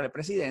donde mi papá era el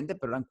presidente,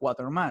 pero eran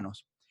 4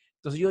 hermanos.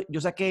 Entonces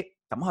yo saqué,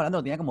 estamos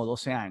hablando, tenía como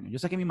 12 años, yo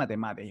saqué mi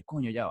matemática, y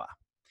coño, ya va.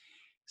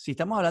 Si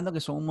estamos hablando que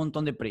son un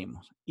montón de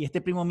primos, y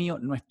este primo mío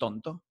no es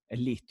tonto, es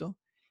listo,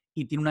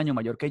 y tiene un año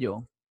mayor que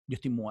yo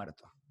estoy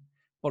muerto.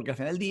 Porque al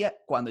final del día,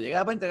 cuando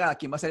llegaba para entregar a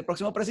quién va a ser el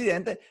próximo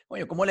presidente,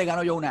 coño, ¿cómo le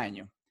gano yo un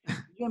año?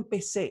 Yo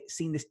empecé,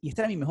 y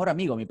este era mi mejor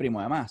amigo, mi primo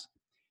además.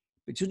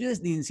 Yo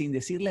sin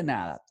decirle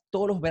nada,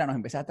 todos los veranos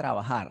empecé a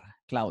trabajar,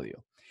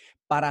 Claudio,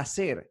 para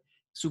hacer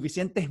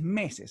suficientes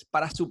meses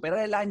para superar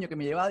el año que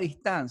me llevaba a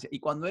distancia. Y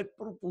cuando él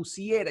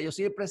propusiera, yo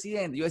soy el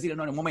presidente, yo decía,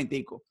 no, un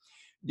momentico,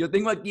 yo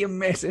tengo aquí en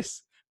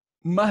meses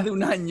más de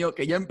un año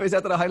que ya empecé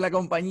a trabajar en la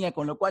compañía,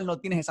 con lo cual no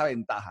tienes esa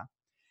ventaja.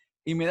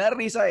 Y me da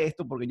risa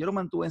esto porque yo lo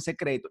mantuve en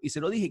secreto y se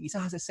lo dije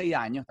quizás hace 6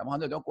 años, estamos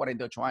hablando de que tengo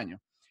 48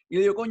 años. Y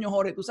le digo, coño,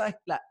 Jorge, tú sabes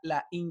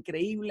la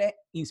increíble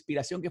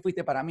inspiración que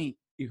fuiste para mí.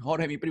 Y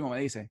Jorge, mi primo,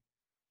 me dice,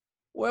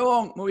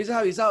 huevón, me hubieses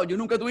avisado, yo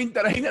nunca tuve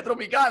interés en la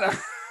Tropicana.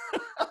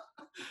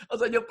 O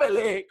sea, yo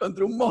peleé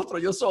contra un monstruo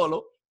yo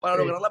solo para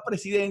Sí. lograr la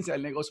presidencia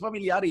del negocio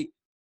familiar y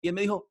él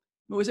me dijo,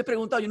 me hubiese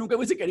preguntado, yo nunca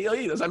hubiese querido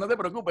ir, o sea, no te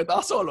preocupes,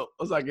 estaba solo.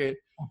 O sea,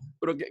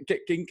 pero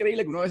qué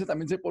increíble que uno a veces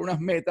también se pone unas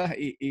metas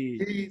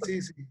Sí,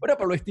 sí, sí. bueno,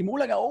 pero lo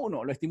estimulan a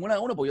uno,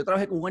 porque yo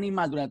trabajé con un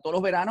animal durante todos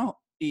los veranos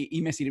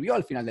y me sirvió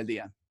al final del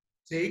día.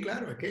 Sí,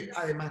 claro, es que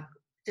además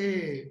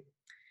te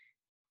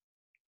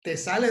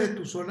sale de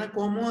tu zona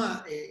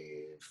cómoda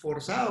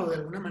forzado de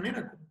alguna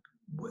manera,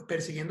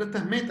 persiguiendo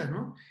estas metas,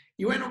 ¿no?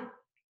 Y bueno,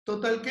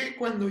 total que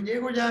cuando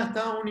llego ya a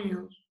Estados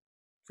Unidos,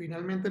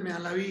 finalmente me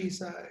dan la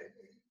visa,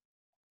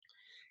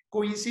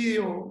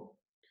 coincidió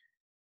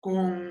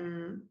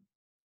con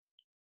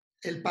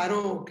el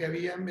paro que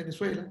había en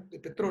Venezuela de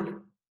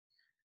petróleo,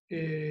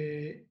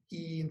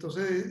 y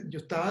entonces yo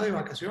estaba de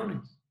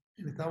vacaciones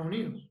en Estados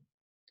Unidos.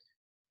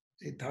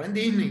 Estaba en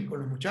Disney con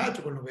los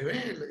muchachos, con los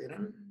bebés,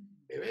 eran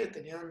bebés,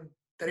 tenían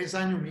 3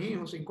 años mi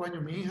hijo, 5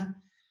 años mi hija.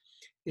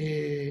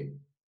 Eh,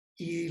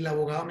 y el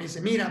abogado me dice,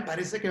 mira,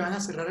 parece que van a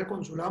cerrar el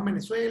consulado en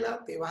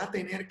Venezuela, te vas a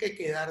tener que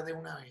quedar de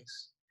una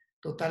vez.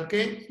 Total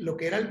que lo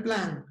que era el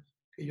plan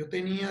que yo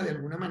tenía de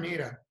alguna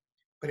manera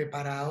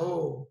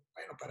preparado,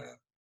 bueno,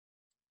 para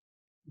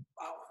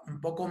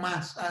un poco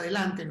más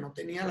adelante, no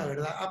tenía la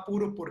verdad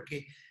apuro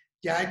porque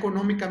ya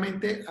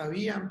económicamente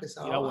había Iba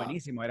empezado a...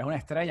 buenísimo, eras una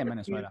estrella en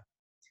Venezuela.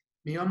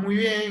 Me iba muy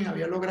bien,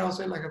 había logrado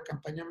hacer las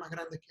campañas más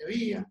grandes que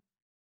había.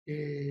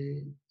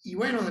 Y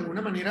bueno, de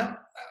alguna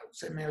manera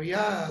se me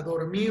había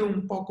dormido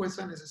un poco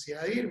esa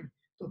necesidad de irme.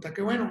 Total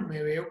que bueno,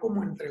 me veo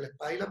como entre la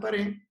espada y la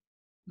pared,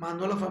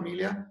 mando a la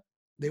familia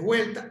de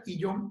vuelta y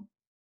yo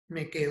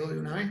me quedo de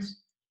una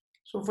vez.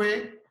 Eso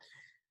fue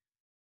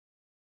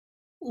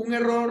un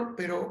error,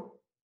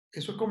 pero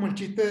eso es como el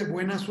chiste de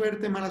buena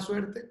suerte, mala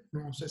suerte,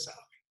 no se sabe,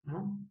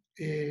 ¿no?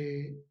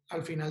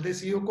 Al final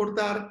decido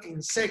cortar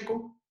en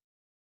seco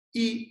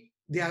y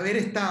de haber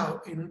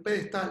estado en un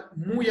pedestal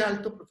muy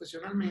alto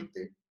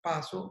profesionalmente,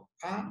 paso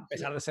a el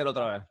Empezar de cero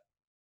otra vez.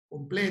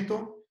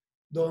 completo,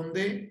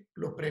 donde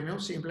los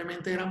premios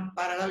simplemente eran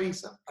para la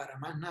visa, para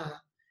más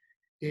nada.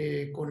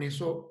 Con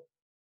eso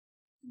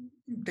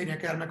tenía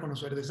que darme a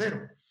conocer de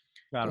cero.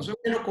 Claro. Entonces,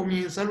 bueno,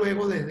 comienza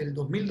luego desde el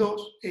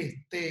 2002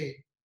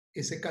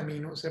 ese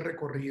camino, ese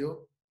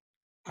recorrido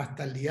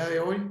hasta el día de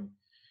hoy,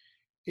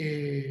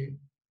 que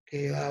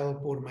he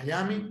dado por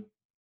Miami,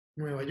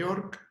 Nueva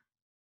York,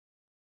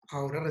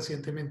 ahora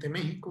recientemente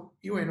México,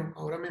 y bueno,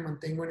 ahora me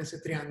mantengo en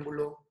ese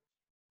triángulo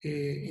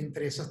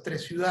entre esas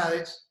 3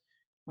 ciudades.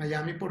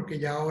 Miami porque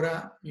ya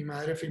ahora mi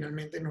madre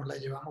finalmente nos la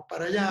llevamos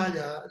para allá,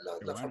 ya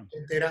Qué la bueno. familia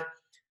entera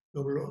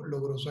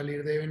logró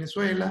salir de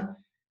Venezuela.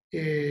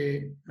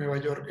 Nueva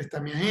York está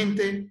mi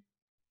agente,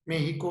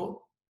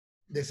 México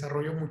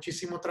desarrollo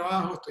muchísimo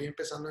trabajo, estoy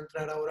empezando a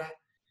entrar ahora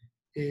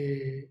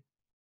eh,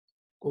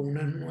 con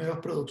unas nuevas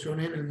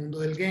producciones en el mundo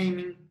del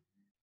gaming,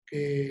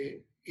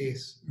 que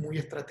es muy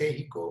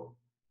estratégico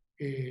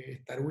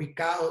estar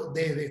ubicado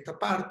desde esta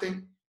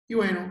parte. Y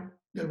bueno,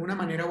 de alguna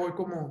manera voy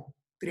como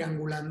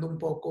triangulando un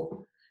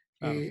poco,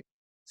 Claro. eh,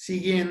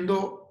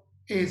 siguiendo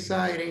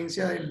esa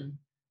herencia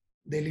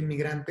del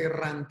inmigrante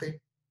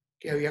errante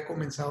que había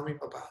comenzado mi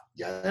papá.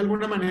 Ya de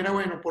alguna manera,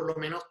 bueno, por lo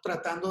menos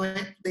tratando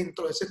de,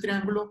 dentro de ese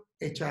triángulo,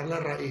 echar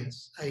las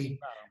raíces ahí.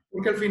 Claro.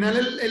 Porque al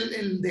final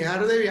el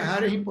dejar de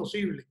viajar es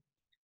imposible.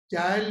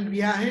 Ya el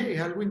viaje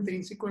es algo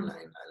intrínseco en la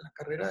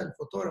carrera del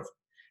fotógrafo.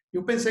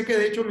 Yo pensé que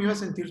de hecho me iba a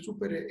sentir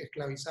súper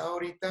esclavizado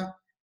ahorita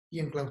y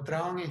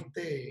enclaustrado Sí,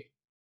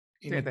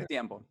 en este esta es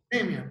tiempo.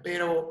 pandemia,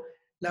 pero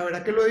la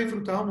verdad que lo he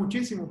disfrutado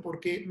muchísimo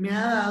porque me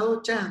ha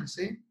dado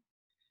chance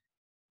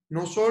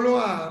no solo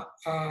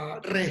a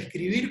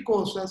reescribir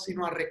cosas,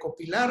 sino a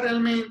recopilar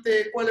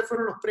realmente cuáles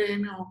fueron los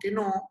premios o qué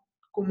no,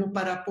 como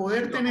para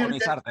poder tener ya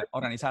Organizarte,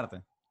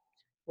 organizarte.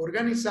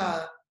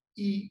 organizada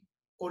y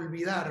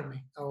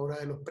olvidarme ahora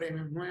de los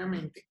premios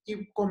nuevamente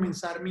y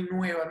comenzar mi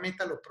nueva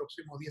meta los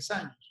próximos 10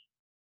 años.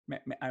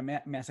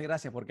 Me hace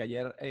gracia porque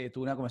ayer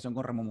tuve una conversación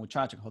con Ramón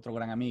Muchacho, que es otro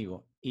gran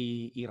amigo,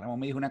 y Ramón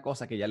me dijo una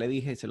cosa que ya le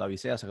dije, se lo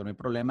avisé, o sea que no hay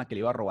problema, que le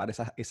iba a robar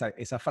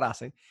esa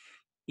frase,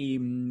 y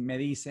me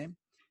dice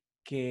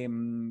que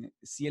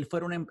si él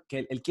fuera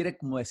que él quiere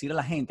como decir a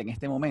la gente en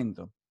este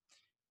momento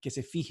que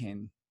se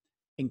fijen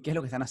en qué es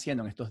lo que están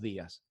haciendo en estos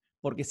días.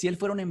 Porque si él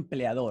fuera un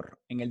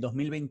empleador en el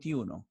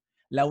 2021,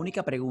 la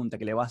única pregunta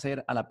que le va a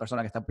hacer a la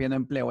persona que está pidiendo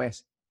empleo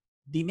es,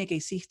 dime qué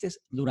hiciste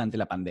durante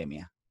la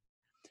pandemia.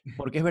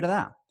 Porque es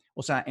verdad.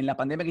 O sea, en la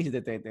pandemia que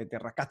hiciste, te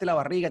rascaste la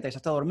barriga, te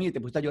echaste a dormir,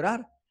 te pusiste a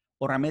llorar,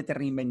 o realmente te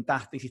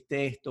reinventaste,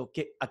 hiciste esto,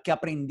 ¿a qué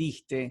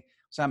aprendiste?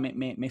 O sea,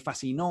 me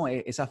fascinó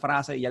esa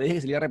frase y ya dije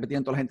que se le iba a repetir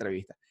en todas las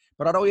entrevistas.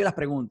 Pero ahora voy a las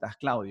preguntas,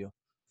 Claudio.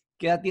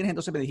 ¿Qué edad tienes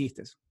entonces me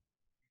dijiste?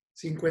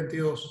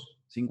 52.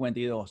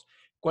 52.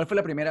 ¿Cuál fue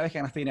la primera vez que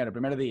ganaste dinero? El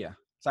primer día.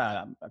 O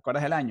sea,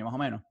 ¿acuerdas del año, más o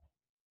menos?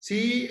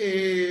 Sí,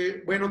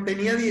 bueno,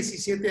 tenía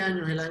 17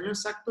 años, el año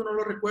exacto no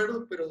lo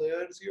recuerdo, pero debe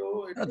haber sido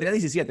Bueno, tenía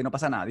 17, no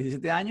pasa nada.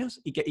 17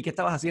 años. ¿Y qué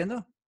estabas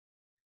haciendo?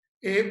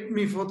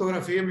 mi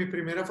fotografía, mi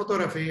primera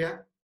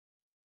fotografía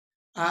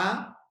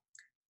a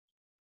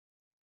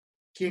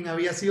quien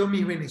había sido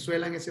Miss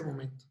Venezuela en ese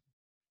momento.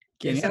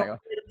 ¿Quién Esa era?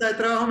 oferta de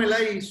trabajo me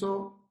la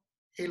hizo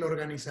el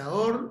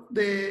organizador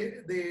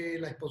de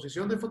la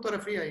exposición de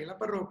fotografía ahí en la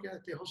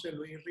parroquia, José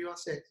Luis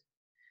Ribacés,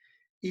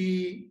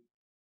 y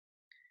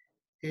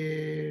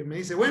me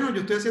dice, bueno,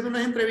 yo estoy haciendo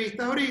unas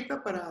entrevistas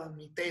ahorita para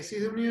mi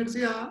tesis de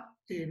universidad,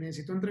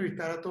 necesito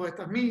entrevistar a todas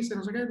estas misas,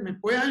 no sé qué, ¿me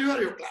puedes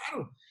ayudar? Yo,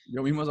 claro.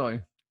 Yo mismo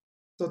soy.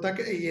 Total,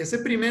 y ese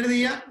primer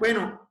día,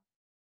 bueno,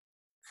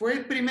 fue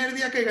el primer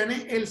día que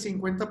gané el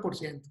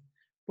 50%,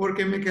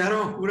 porque me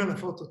quedaron oscuras las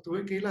fotos,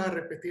 tuve que irlas a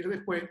repetir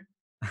después.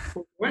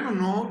 Porque, bueno,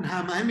 no,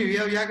 jamás en mi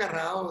vida había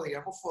agarrado,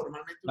 digamos,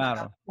 formalmente una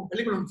cámara Claro. con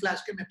película, un flash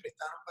que me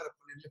prestaron para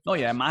ponerle No, y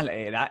fotos.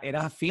 además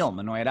era film,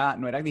 no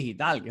era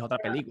digital, que es otra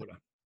película.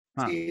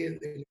 Ah, Sí,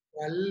 del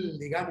cual,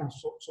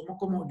 digamos, somos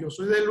como, yo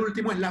soy del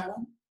último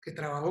eslabón que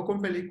trabajó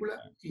con película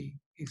y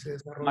se mayor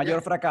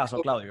desarrolla. fracaso,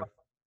 Claudio.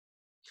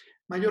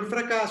 Mayor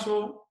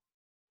fracaso,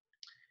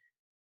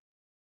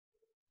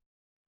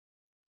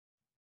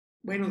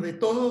 bueno, de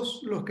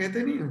todos los que he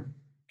tenido.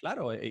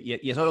 Claro,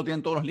 y eso lo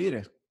tienen todos los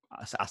líderes.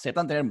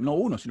 Aceptan tener no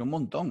uno, sino un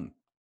montón.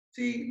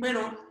 Sí,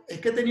 bueno, es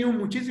que he tenido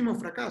muchísimos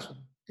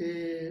fracasos.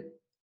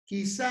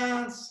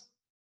 Quizás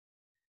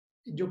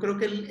yo creo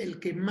que el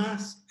que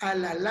más a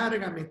la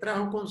larga me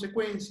trajo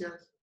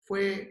consecuencias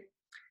fue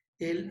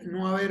el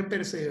no haber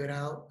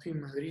perseverado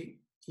en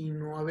Madrid y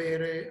no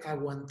haber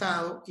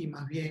aguantado y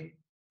más bien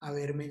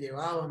haberme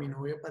llevado a mi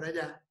novia para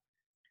allá.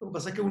 Lo que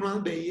pasa es que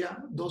uno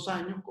veía 2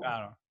 años como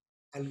Claro.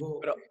 algo.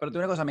 Pero te digo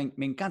una cosa, me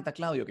encanta,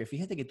 Claudio, que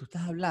fíjate que tú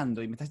estás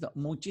hablando y me estás diciendo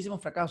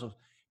muchísimos fracasos,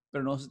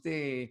 pero no se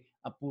te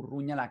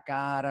apurruña la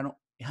cara,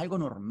 no, es algo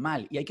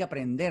normal y hay que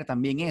aprender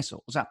también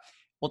eso. O sea,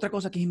 otra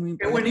cosa que es muy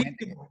importante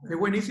que la gente, Es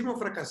buenísimo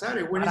fracasar,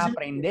 es para buenísimo.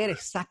 aprender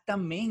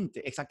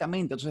exactamente,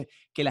 exactamente. Entonces,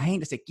 que la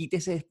gente se quite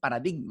ese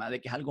paradigma de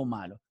que es algo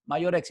malo.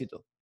 Mayor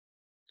éxito.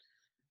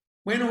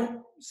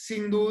 Bueno,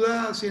 sin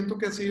duda siento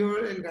que ha sido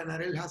el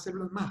ganar el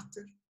Hasselblad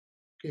Master,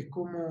 que es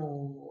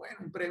como, bueno,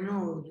 un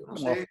premio, yo no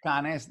Como los sé,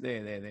 canes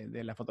de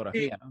la sí,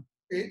 fotografía, ¿no?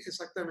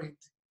 exactamente.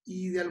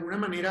 Y de alguna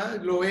manera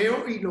lo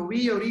veo y lo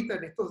vi ahorita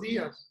en estos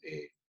días,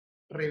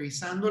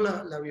 revisando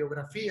la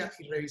biografía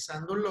y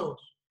revisando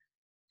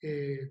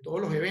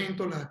todos los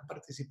eventos, las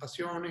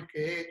participaciones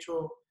que he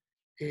hecho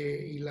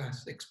y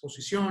las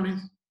exposiciones.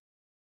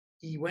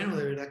 Y bueno,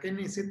 de verdad que en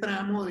ese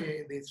tramo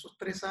de esos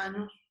 3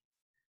 años,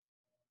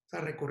 o sea,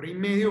 recorrí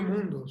medio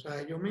mundo. O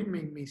sea, ellos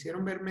me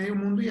hicieron ver medio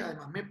mundo y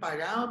además me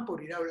pagaban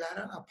por ir a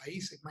hablar a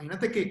países.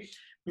 Imagínate que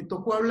me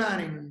tocó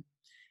hablar en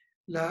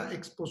la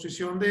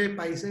exposición de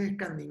países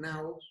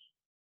escandinavos,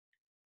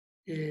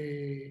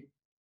 eh,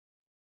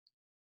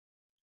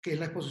 que es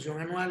la exposición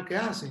anual que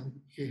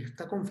hacen.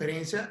 Esta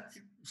conferencia,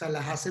 o sea,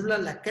 las Hasselblad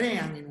la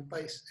crean en un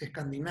país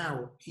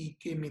escandinavo y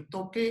que me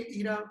toque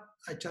ir a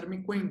echar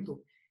mi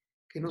cuento,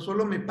 que no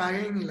solo me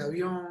paguen el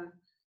avión,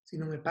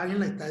 sino me paguen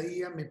la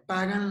estadía, me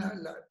pagan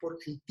por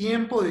el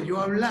tiempo de yo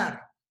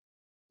hablar.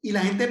 Y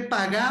la gente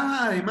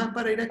pagaba además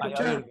para ir a Vaya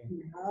a escuchar.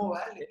 ver. No,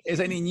 vale.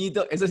 Ese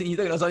niñito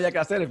que no sabía qué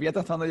hacer, fíjate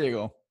hasta dónde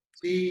llegó.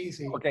 Sí,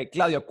 sí. Ok,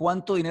 Claudio,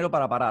 ¿cuánto dinero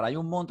para parar? ¿Hay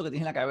un monto que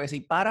tienes en la cabeza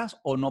y paras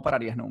o no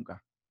pararías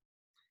nunca?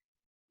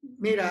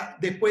 Mira,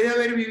 después de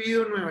haber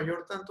vivido en Nueva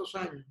York tantos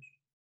años,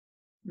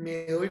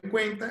 me doy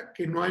cuenta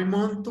que no hay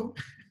monto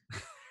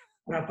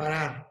para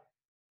parar.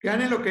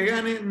 Gane lo que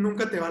gane,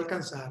 nunca te va a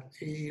alcanzar.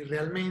 Y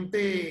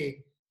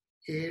realmente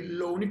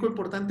lo único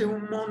importante es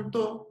un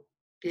monto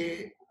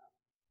que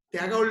te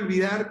haga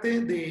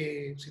olvidarte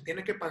de si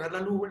tienes que pagar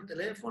la luz o el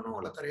teléfono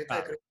o la tarjeta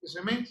de Claro. crédito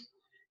ese mes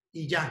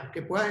y ya,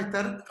 que puedas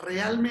estar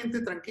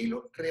realmente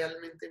tranquilo,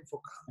 realmente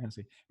enfocado.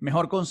 Así.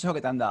 Mejor consejo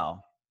que te han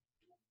dado.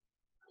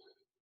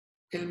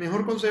 El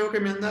mejor consejo que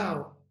me han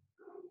dado,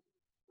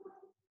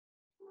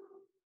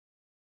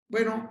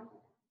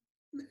 bueno,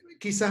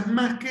 quizás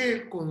más que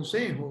el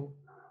consejo,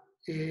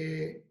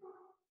 eh,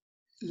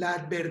 la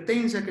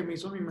advertencia que me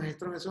hizo mi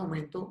maestro en ese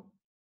momento,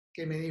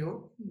 que me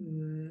dijo,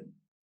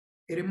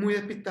 eres muy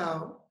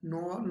despistado,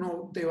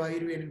 no te va a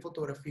ir bien en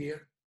fotografía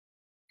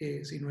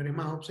si no eres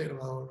más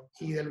observador.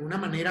 Y de alguna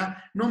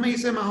manera no me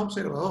hice más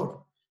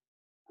observador,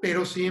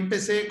 pero sí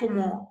empecé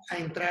como a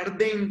entrar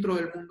dentro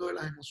del mundo de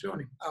las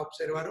emociones, a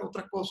observar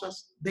otras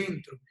cosas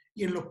dentro.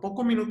 Y en los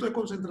pocos minutos de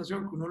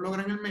concentración que uno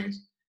logra en el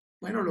mes,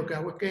 bueno, lo que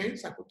hago es que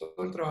saco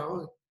todo el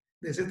trabajo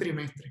de ese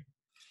trimestre.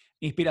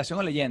 Inspiración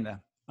o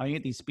leyenda. Alguien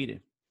que te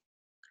inspire.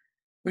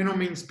 Bueno,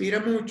 me inspira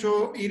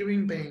mucho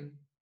Irving Penn.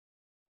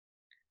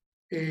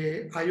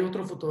 Hay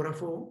otro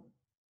fotógrafo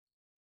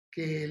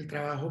que el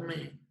trabajo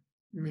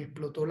me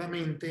explotó la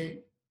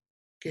mente,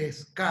 que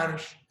es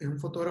Karsh, es un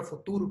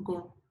fotógrafo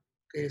turco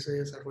que se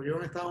desarrolló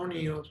en Estados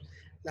Unidos.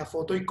 La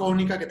foto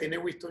icónica que tiene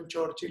Winston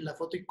Churchill, la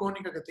foto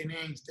icónica que tiene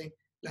Einstein,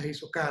 las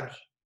hizo Karsh.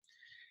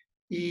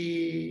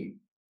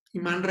 Y, y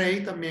Man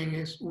Ray también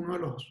es uno de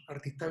los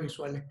artistas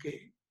visuales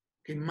que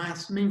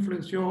más me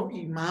influenció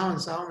y más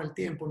avanzado en el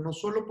tiempo, no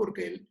solo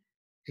porque él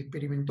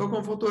experimentó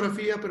con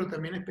fotografía, pero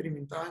también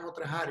experimentaba en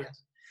otras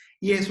áreas.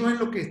 Y eso es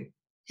lo que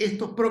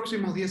estos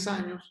próximos 10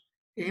 años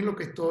es en lo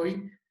que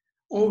estoy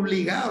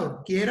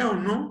obligado, quiera o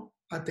no,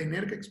 a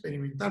tener que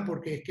experimentar,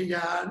 porque es que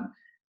ya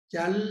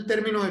el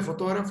término de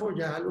fotógrafo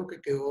ya es algo que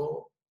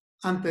quedó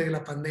antes de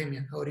la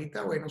pandemia.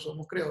 Ahorita, bueno,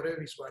 somos creadores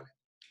visuales.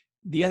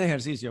 Días de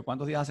ejercicio.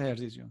 ¿Cuántos días haces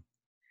ejercicio?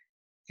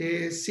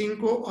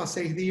 5 a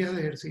 6 días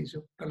de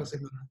ejercicio a la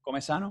semana.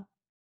 ¿Comes sano?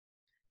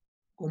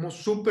 Como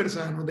súper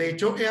sano. De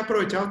hecho, he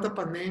aprovechado esta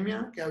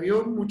pandemia, que ha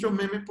habido muchos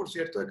memes, por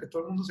cierto, de que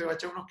todo el mundo se va a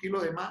echar unos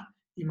kilos de más,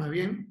 y más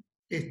bien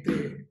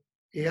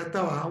he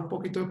hasta bajado un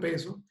poquito de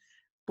peso,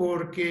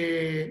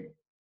 porque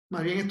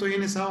más bien estoy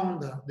en esa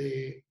onda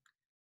de...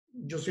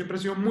 Yo siempre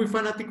he sido muy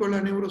fanático de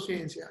la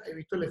neurociencia, he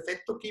visto el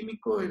efecto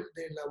químico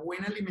de la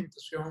buena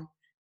alimentación,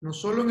 no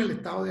solo en el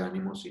estado de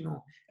ánimo,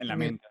 sino En la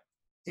en el, mente.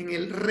 en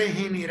el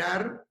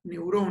regenerar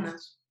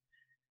neuronas.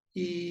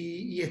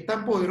 Y es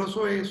tan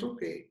poderoso eso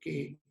que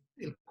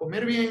el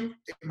comer bien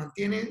te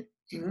mantiene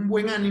en un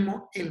buen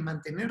ánimo, el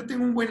mantenerte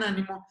en un buen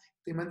ánimo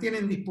te mantiene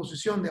en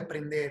disposición de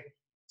aprender.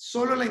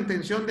 Solo la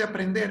intención de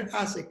aprender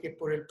hace que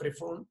por el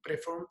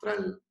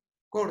prefrontal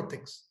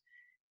córtex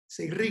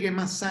se irrigue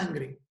más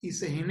sangre y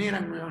se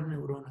generan nuevas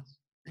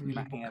neuronas en el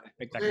Imagínate, hipocampo.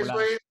 Entonces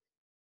espectacular.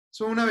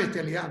 eso es una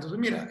bestialidad. Entonces,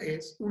 mira,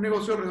 es un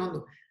negocio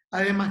redondo.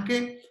 Además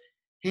que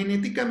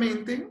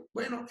genéticamente,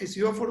 bueno, he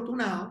sido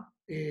afortunado.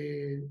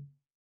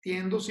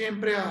 Tiendo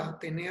siempre a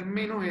tener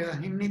menos edad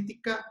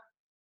genética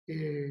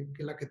que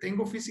la que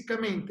tengo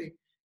físicamente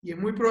y es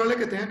muy probable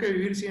que tenga que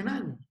vivir 100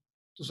 años.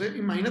 Entonces,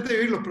 imagínate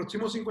vivir los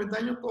próximos 50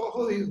 años todo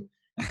jodido.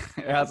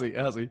 Es así, es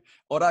así.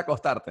 Hora de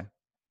acostarte.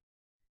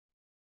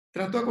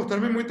 Trato de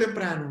acostarme muy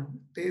temprano.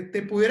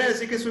 Te pudiera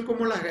decir que soy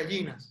como las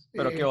gallinas.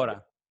 ¿Pero qué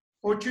hora?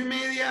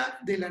 8:30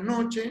 de la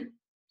noche,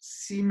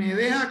 si me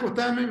deja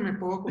acostarme, me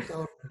puedo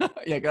acostar.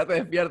 ¿Y a qué hora te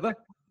despiertas?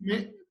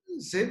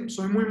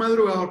 Soy muy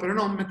madrugador, pero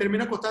no, me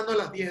termino acostando a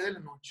las 10 de la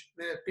noche.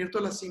 Me despierto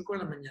a las 5 de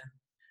la mañana.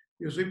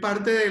 Yo soy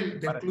parte del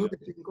club Parecido. de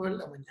 5 de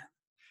la mañana.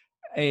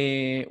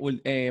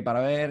 Para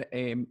ver,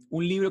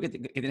 un libro que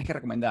tienes que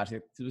recomendar. Si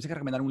tuvieses que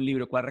recomendar un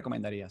libro, ¿cuál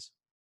recomendarías?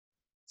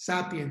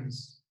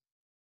 Sapiens,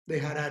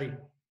 de Harari.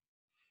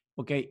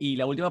 Ok, y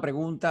la última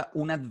pregunta,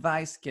 un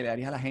advice que le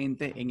darías a la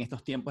gente en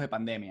estos tiempos de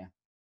pandemia.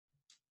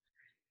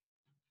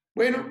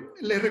 Bueno,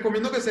 les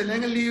recomiendo que se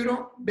lean el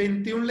libro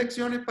 21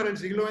 lecciones para el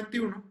siglo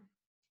XXI,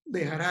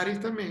 de Harari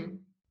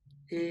también.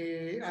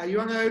 Ahí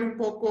van a ver un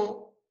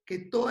poco que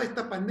toda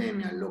esta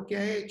pandemia lo que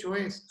ha hecho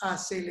es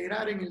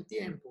acelerar en el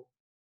tiempo,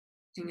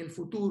 en el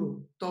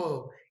futuro,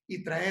 todo,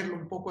 y traerlo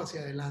un poco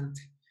hacia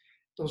adelante.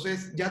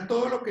 Entonces, ya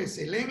todo lo que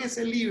se lee en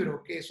ese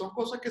libro, que son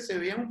cosas que se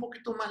veían un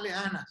poquito más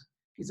lejanas,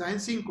 quizás en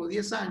 5 o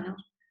 10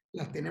 años,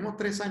 las tenemos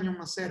 3 años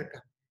más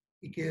cerca,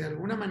 y que de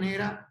alguna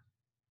manera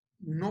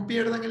no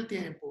pierdan el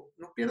tiempo,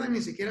 no pierdan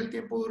ni siquiera el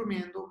tiempo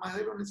durmiendo más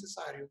de lo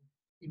necesario,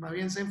 y más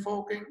bien se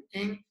enfoquen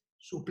en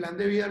su plan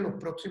de vida en los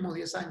próximos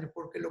 10 años,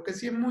 porque lo que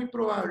sí es muy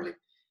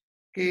probable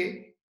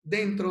que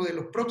dentro de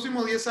los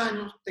próximos 10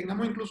 años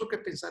tengamos incluso que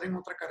pensar en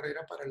otra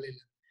carrera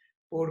paralela,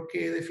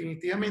 porque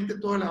definitivamente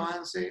todo el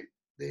avance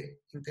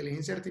de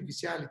inteligencia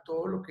artificial y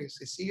todo lo que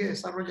se sigue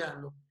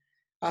desarrollando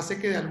hace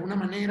que de alguna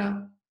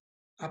manera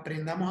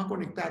aprendamos a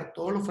conectar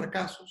todos los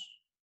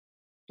fracasos,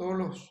 todos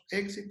los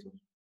éxitos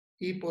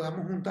y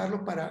podamos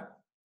juntarlos para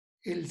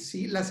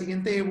la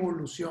siguiente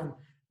evolución.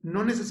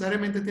 No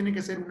necesariamente tiene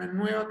que ser una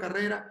nueva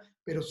carrera,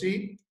 pero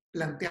sí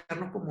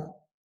plantearnos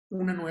como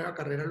una nueva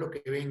carrera lo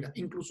que venga.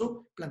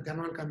 Incluso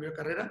plantearnos el cambio de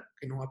carrera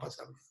que no va a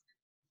pasar.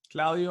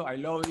 Claudio, I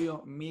love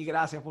you. Mil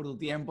gracias por tu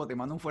tiempo. Te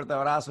mando un fuerte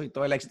abrazo y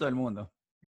todo el éxito del mundo.